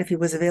find out if he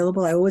was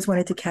available. I always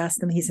wanted to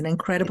cast him. He's an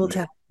incredible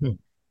talent.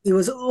 He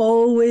was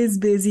always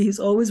busy. He's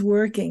always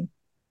working.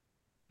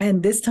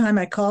 And this time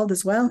I called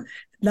as well.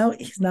 No,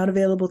 he's not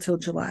available till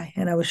July.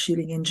 And I was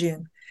shooting in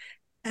June.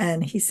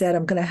 And he said,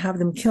 I'm going to have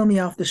them kill me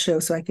off the show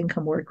so I can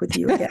come work with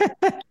you again.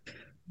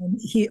 And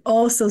he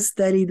also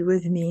studied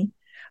with me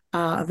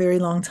a very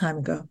long time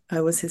ago.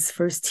 I was his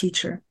first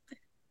teacher.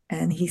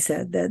 And he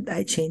said that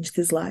I changed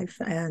his life.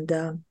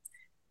 And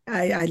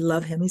I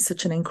love him. He's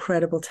such an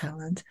incredible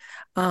talent.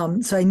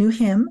 So I knew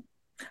him.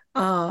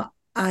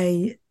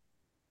 I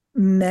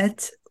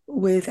met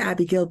with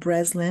Abigail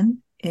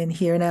Breslin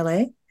here in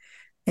LA.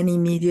 And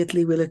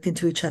immediately we looked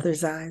into each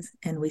other's eyes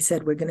and we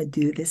said, we're going to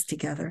do this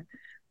together.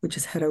 We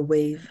just had a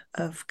wave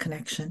of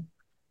connection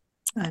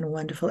and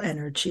wonderful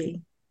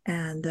energy.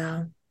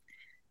 And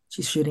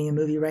she's shooting a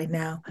movie right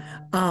now.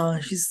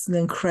 She's an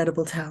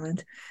incredible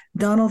talent.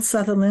 Donald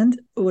Sutherland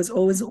was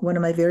always one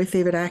of my very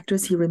favorite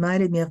actors. He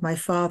reminded me of my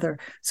father.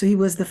 So he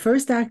was the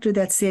first actor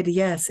that said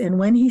yes. And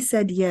when he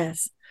said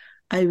yes,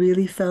 I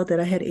really felt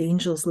that I had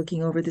angels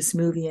looking over this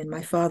movie, and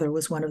my father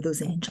was one of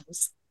those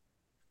angels.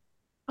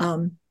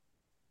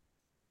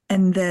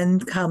 And then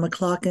Kyle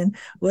MacLachlan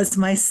was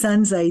my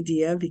son's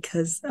idea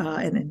because,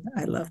 and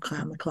I love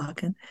Kyle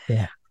MacLachlan.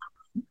 Yeah.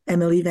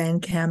 Emily Van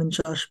Cam and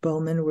Josh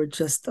Bowman were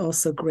just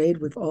also great.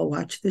 We've all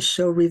watched the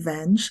show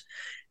Revenge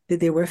that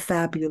they were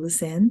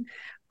fabulous in.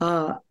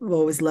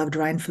 Always loved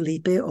Ryan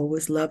Felipe,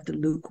 always loved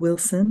Luke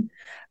Wilson.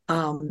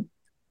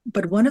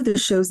 But one of the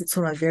shows that's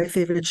one of my very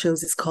favorite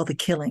shows is called The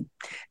Killing.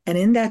 And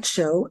in that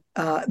show,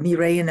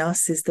 Mireille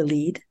Enos is the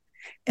lead,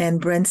 and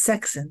Brent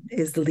Sexton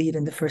is the lead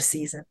in the first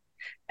season.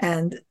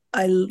 And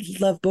I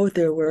love both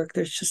their work.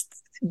 They're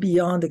just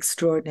beyond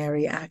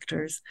extraordinary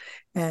actors.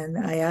 And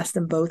I asked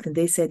them both and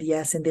they said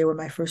yes, and they were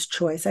my first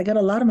choice. I got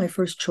a lot of my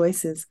first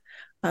choices.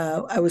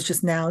 I was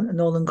just now,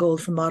 Nolan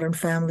Gold from Modern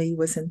Family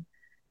was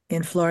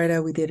in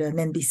Florida. We did an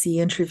NBC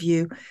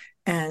interview,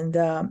 and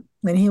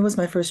he was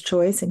my first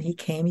choice, and he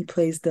came. He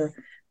plays the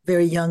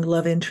very young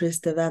love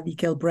interest of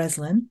Abigail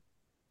Breslin.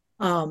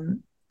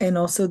 And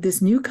also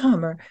this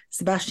newcomer,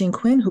 Sebastian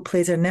Quinn, who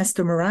plays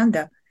Ernesto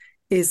Miranda,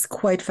 is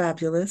quite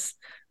fabulous.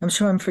 I'm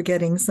sure I'm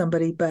forgetting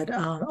somebody, but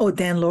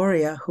Dan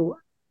Lauria, who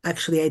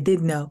actually I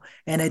did know,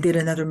 and I did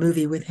another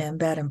movie with him,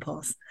 Bad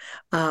Impulse.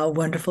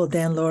 Wonderful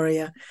Dan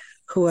Lauria,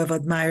 who I've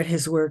admired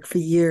his work for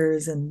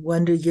years and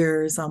Wonder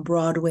Years on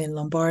Broadway and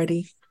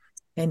Lombardi.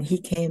 And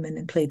he came in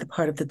and played the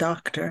part of the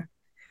doctor.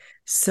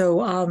 So,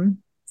 I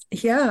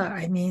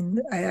mean,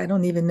 I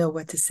don't even know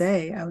what to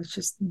say. I was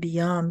just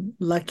beyond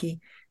lucky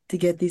to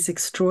get these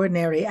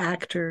extraordinary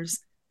actors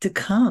to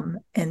come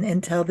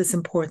and tell this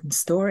important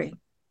story.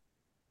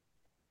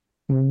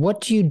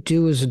 What do you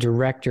do as a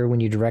director when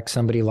you direct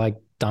somebody like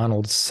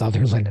Donald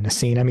Sutherland in a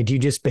scene? I mean, do you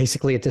just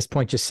basically at this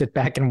point just sit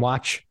back and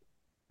watch?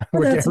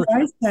 Well, that's what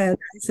I said.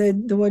 I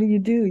said, what do?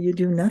 You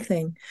do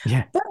nothing.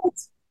 Yeah.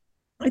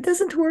 But it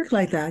doesn't work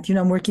like that.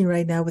 I'm working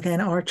right now with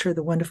Ann Archer,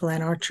 the wonderful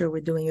Ann Archer.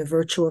 We're doing a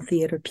virtual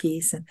theater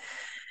piece. And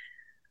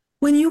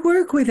when you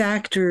work with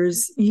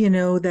actors,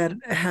 that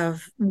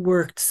have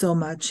worked so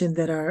much and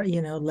that are,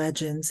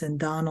 legends, and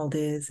Donald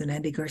is, and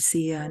Andy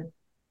Garcia,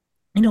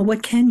 and,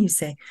 what can you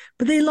say?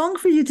 But they long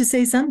for you to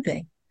say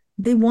something.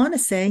 They want to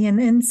say,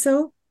 and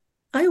so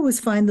I always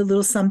find a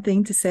little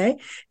something to say,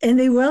 and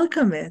they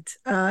welcome it,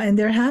 and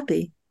they're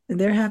happy. And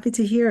they're happy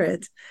to hear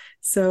it.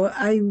 So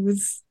I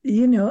was,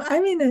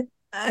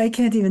 I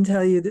can't even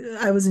tell you,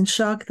 I was in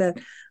shock that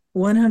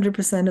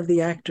 100% of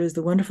the actors,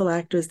 the wonderful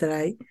actors that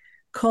I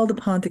called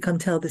upon to come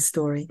tell this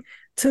story,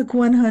 took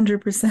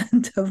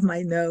 100% of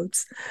my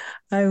notes.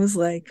 I was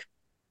like,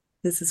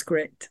 this is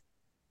great.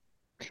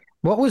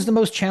 What was the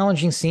most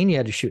challenging scene you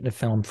had to shoot in a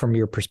film from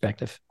your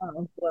perspective?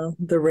 Oh, well,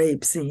 the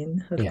rape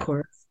scene, of Yeah.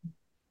 course.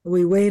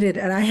 We waited,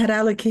 and I had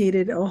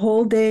allocated a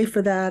whole day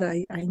for that.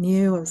 I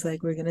knew, I was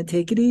like, we're going to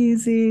take it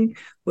easy.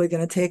 We're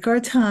going to take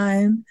our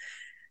time,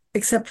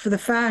 except for the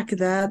fact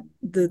that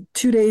the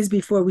 2 days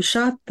before we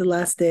shot the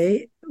last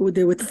day,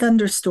 there were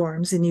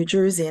thunderstorms in New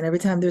Jersey. And every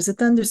time there's a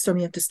thunderstorm,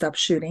 you have to stop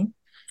shooting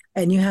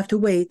and you have to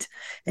wait.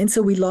 And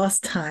so we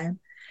lost time.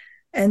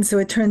 And so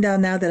it turned out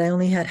now that I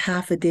only had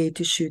half a day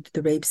to shoot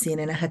the rape scene,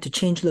 and I had to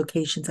change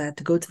locations. I had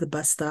to go to the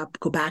bus stop,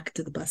 go back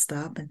to the bus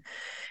stop. And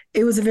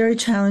it was a very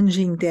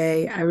challenging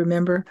day. I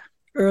remember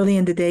early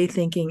in the day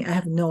thinking, I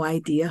have no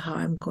idea how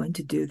I'm going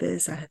to do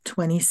this. I had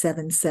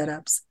 27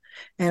 setups,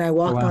 and I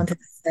walked onto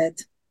the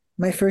set.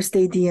 My first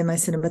AD and my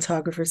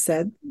cinematographer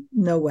said,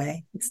 no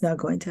way, it's not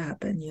going to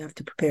happen. You have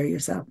to prepare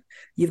yourself.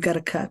 You've got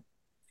to cut.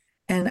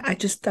 And I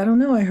don't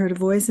know. I heard a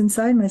voice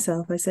inside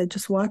myself. I said,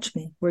 just watch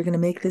me. We're going to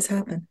make this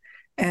happen.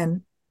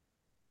 And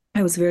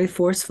I was very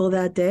forceful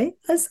that day,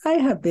 as I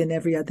have been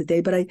every other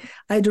day, but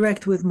I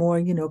direct with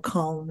more,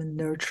 calm and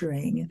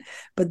nurturing.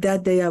 But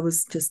that day I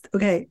was just,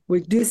 okay,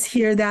 we're this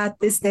here, that,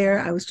 this, there.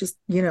 I was just,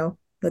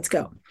 let's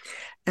go.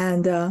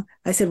 And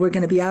I said, we're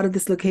going to be out of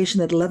this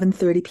location at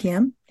 11:30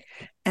 p.m.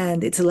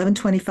 And it's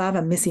 11:25.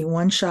 I'm missing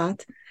one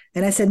shot.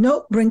 And I said,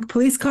 nope, bring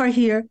police car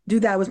here. Do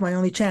that was my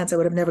only chance. I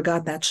would have never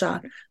got that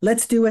shot.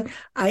 Let's do it.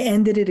 I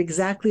ended it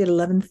exactly at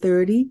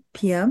 11:30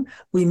 p.m.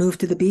 We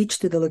moved to the beach,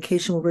 to the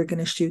location where we're going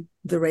to shoot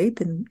the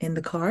rape in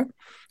the car.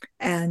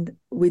 And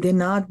we did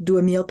not do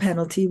a meal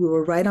penalty. We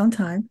were right on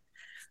time.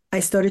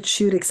 I started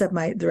shooting, except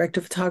my director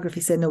of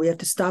photography said, no, we have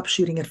to stop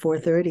shooting at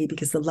 4:30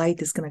 because the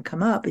light is going to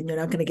come up and you're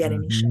not going to get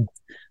any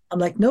shots. I'm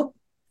like, nope.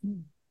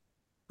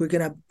 We're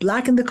going to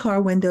blacken the car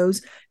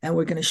windows and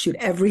we're going to shoot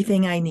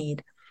everything I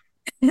need.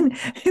 And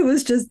it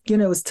was just, it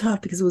was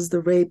tough because it was the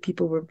rape.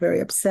 People were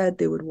very upset.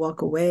 They would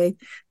walk away.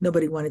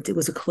 Nobody wanted to. It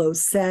was a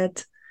closed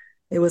set.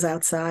 It was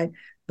outside.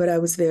 But I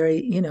was very,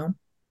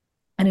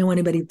 I didn't want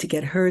anybody to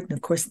get hurt. And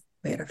of course,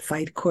 we had a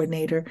fight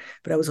coordinator,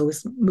 but I was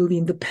always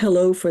moving the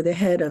pillow for the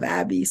head of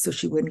Abby so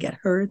she wouldn't get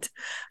hurt.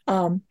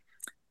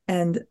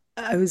 And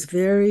I was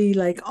very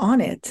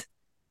on it.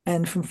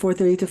 And from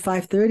 4:30 to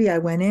 5:30, I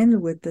went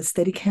in with the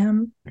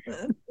Steadicam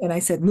and I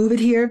said, move it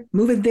here,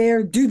 move it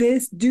there, do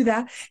this, do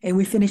that. And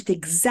we finished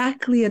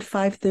exactly at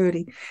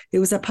 5:30. It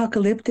was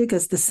apocalyptic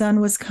as the sun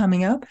was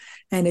coming up,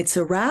 and it's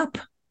a wrap.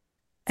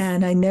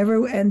 And I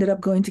never ended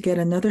up going to get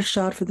another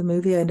shot for the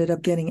movie. I ended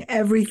up getting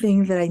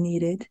everything that I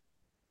needed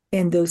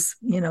in those,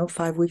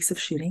 5 weeks of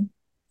shooting.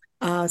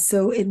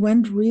 So it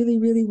went really,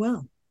 really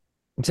well.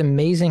 It's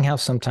amazing how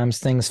sometimes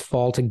things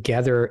fall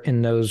together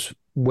in those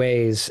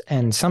ways,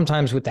 and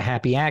sometimes with the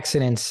happy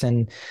accidents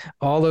and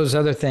all those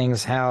other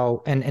things,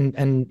 how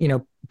and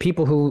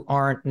people who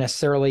aren't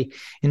necessarily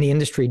in the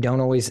industry don't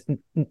always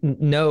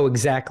know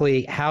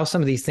exactly how some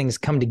of these things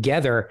come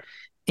together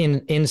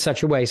in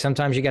such a way.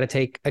 Sometimes you got to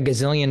take a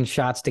gazillion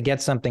shots to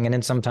get something, and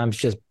then sometimes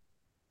just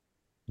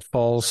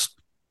falls.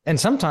 And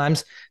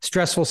sometimes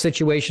stressful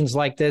situations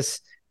like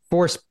this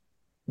force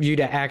you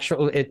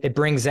to it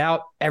brings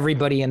out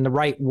everybody in the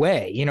right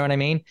way. You know what I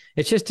mean?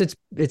 It's just,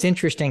 it's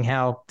interesting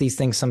how these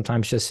things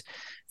sometimes just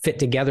fit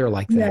together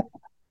like that. Yeah.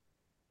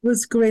 It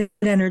was great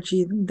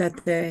energy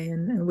that day,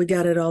 and we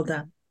got it all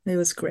done. It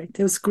was great.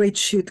 It was a great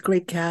shoot,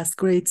 great cast,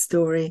 great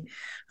story.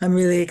 I'm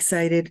really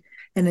excited.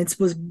 And it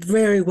was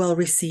very well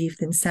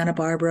received in Santa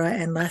Barbara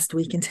and last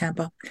week in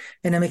Tampa.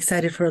 And I'm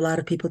excited for a lot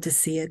of people to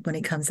see it when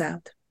it comes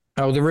out.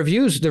 Oh, the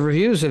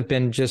reviews have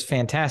been just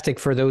fantastic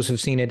for those who've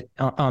seen it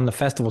on the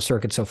festival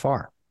circuit so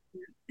far.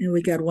 And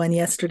we got one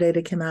yesterday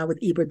that came out with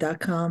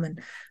ebert.com. And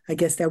I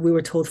guess that we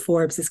were told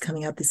Forbes is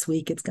coming out this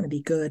week. It's going to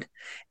be good.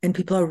 And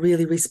people are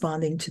really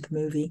responding to the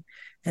movie,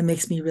 and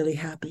makes me really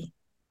happy.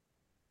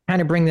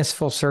 Kind of bring this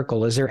full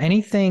circle. Is there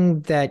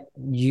anything that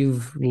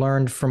you've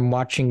learned from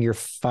watching your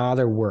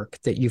father work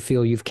that you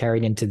feel you've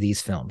carried into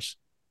these films?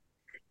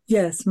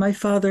 Yes, my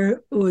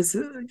father was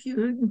a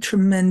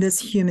tremendous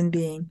human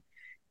being.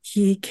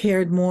 He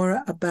cared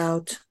more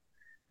about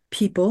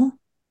people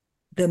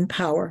than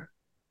power.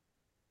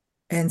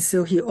 And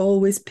so he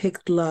always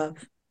picked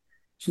love.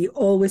 He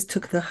always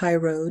took the high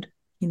road.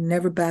 He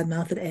never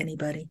badmouthed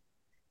anybody.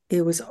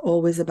 It was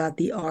always about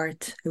the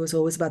art. It was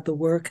always about the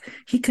work.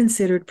 He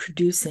considered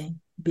producing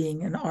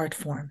being an art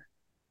form,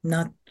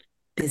 not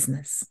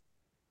business.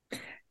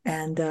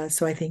 And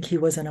so I think he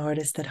was an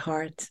artist at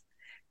heart.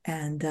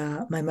 And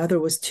my mother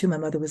was too. My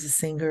mother was a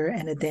singer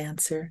and a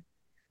dancer.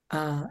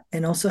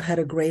 And also had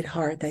a great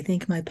heart. I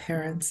think my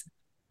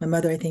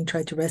mother, I think,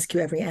 tried to rescue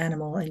every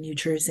animal in New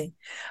Jersey.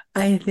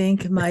 I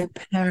think my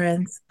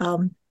parents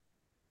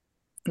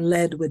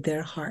led with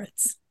their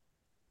hearts.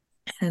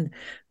 And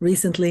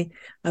recently,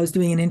 I was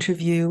doing an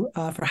interview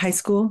for high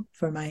school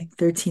for my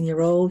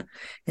 13-year-old,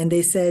 and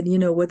they said,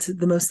 what's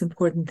the most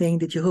important thing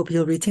that you hope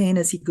he'll retain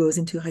as he goes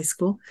into high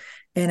school?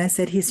 And I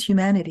said, his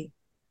humanity.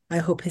 I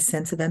hope his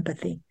sense of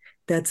empathy.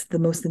 That's the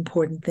most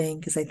important thing,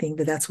 because I think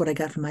that that's what I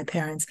got from my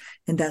parents,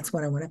 and that's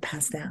what I want to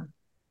pass down.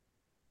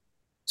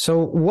 So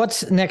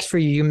what's next for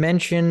you? You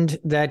mentioned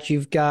that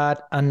you've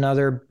got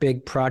another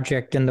big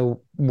project in the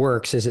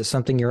works. Is it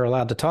something you're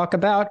allowed to talk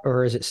about,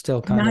 or is it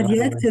still kind of not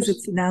yet, because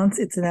it's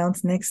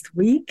announced next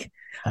week.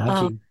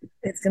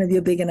 It's going to be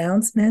a big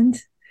announcement.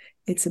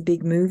 It's a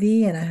big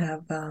movie, and I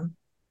have a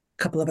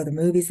couple of other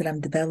movies that I'm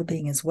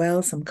developing as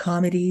well, some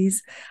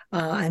comedies.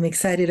 I'm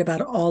excited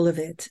about all of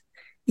it,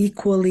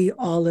 equally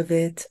all of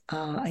it.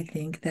 I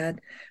think that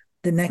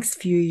the next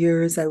few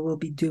years I will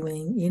be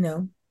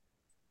doing,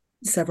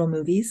 several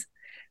movies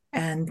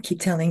and keep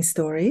telling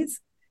stories,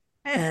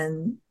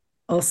 and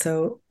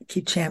also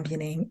keep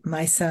championing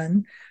my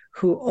son,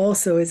 who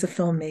also is a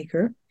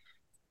filmmaker.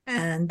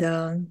 And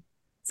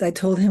so I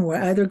told him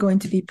we're either going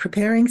to be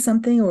preparing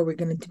something, or we're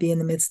going to be in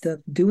the midst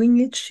of doing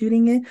it,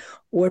 shooting it,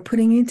 or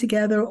putting it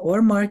together,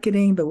 or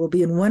marketing, but we'll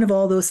be in one of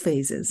all those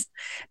phases.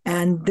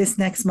 And this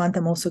next month,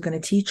 I'm also going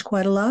to teach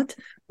quite a lot,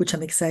 which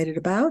I'm excited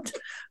about.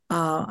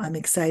 I'm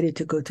excited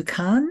to go to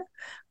Cannes.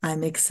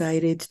 I'm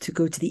excited to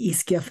go to the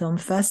Ischia Film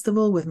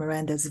Festival with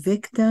Miranda's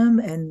Victim.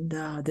 And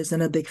there's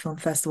another big film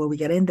festival we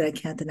get in that I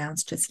can't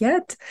announce just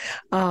yet.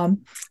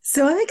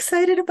 So I'm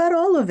excited about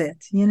all of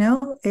it.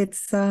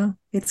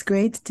 It's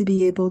great to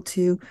be able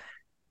to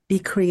be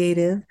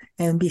creative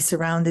and be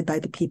surrounded by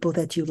the people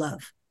that you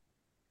love.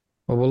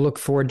 Well, we'll look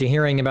forward to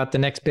hearing about the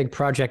next big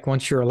project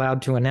once you're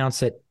allowed to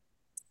announce it.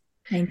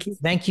 Thank you.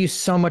 Thank you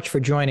so much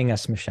for joining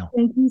us, Michelle.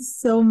 Thank you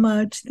so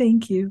much.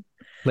 Thank you.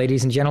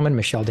 Ladies and gentlemen,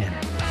 Michelle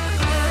Danner.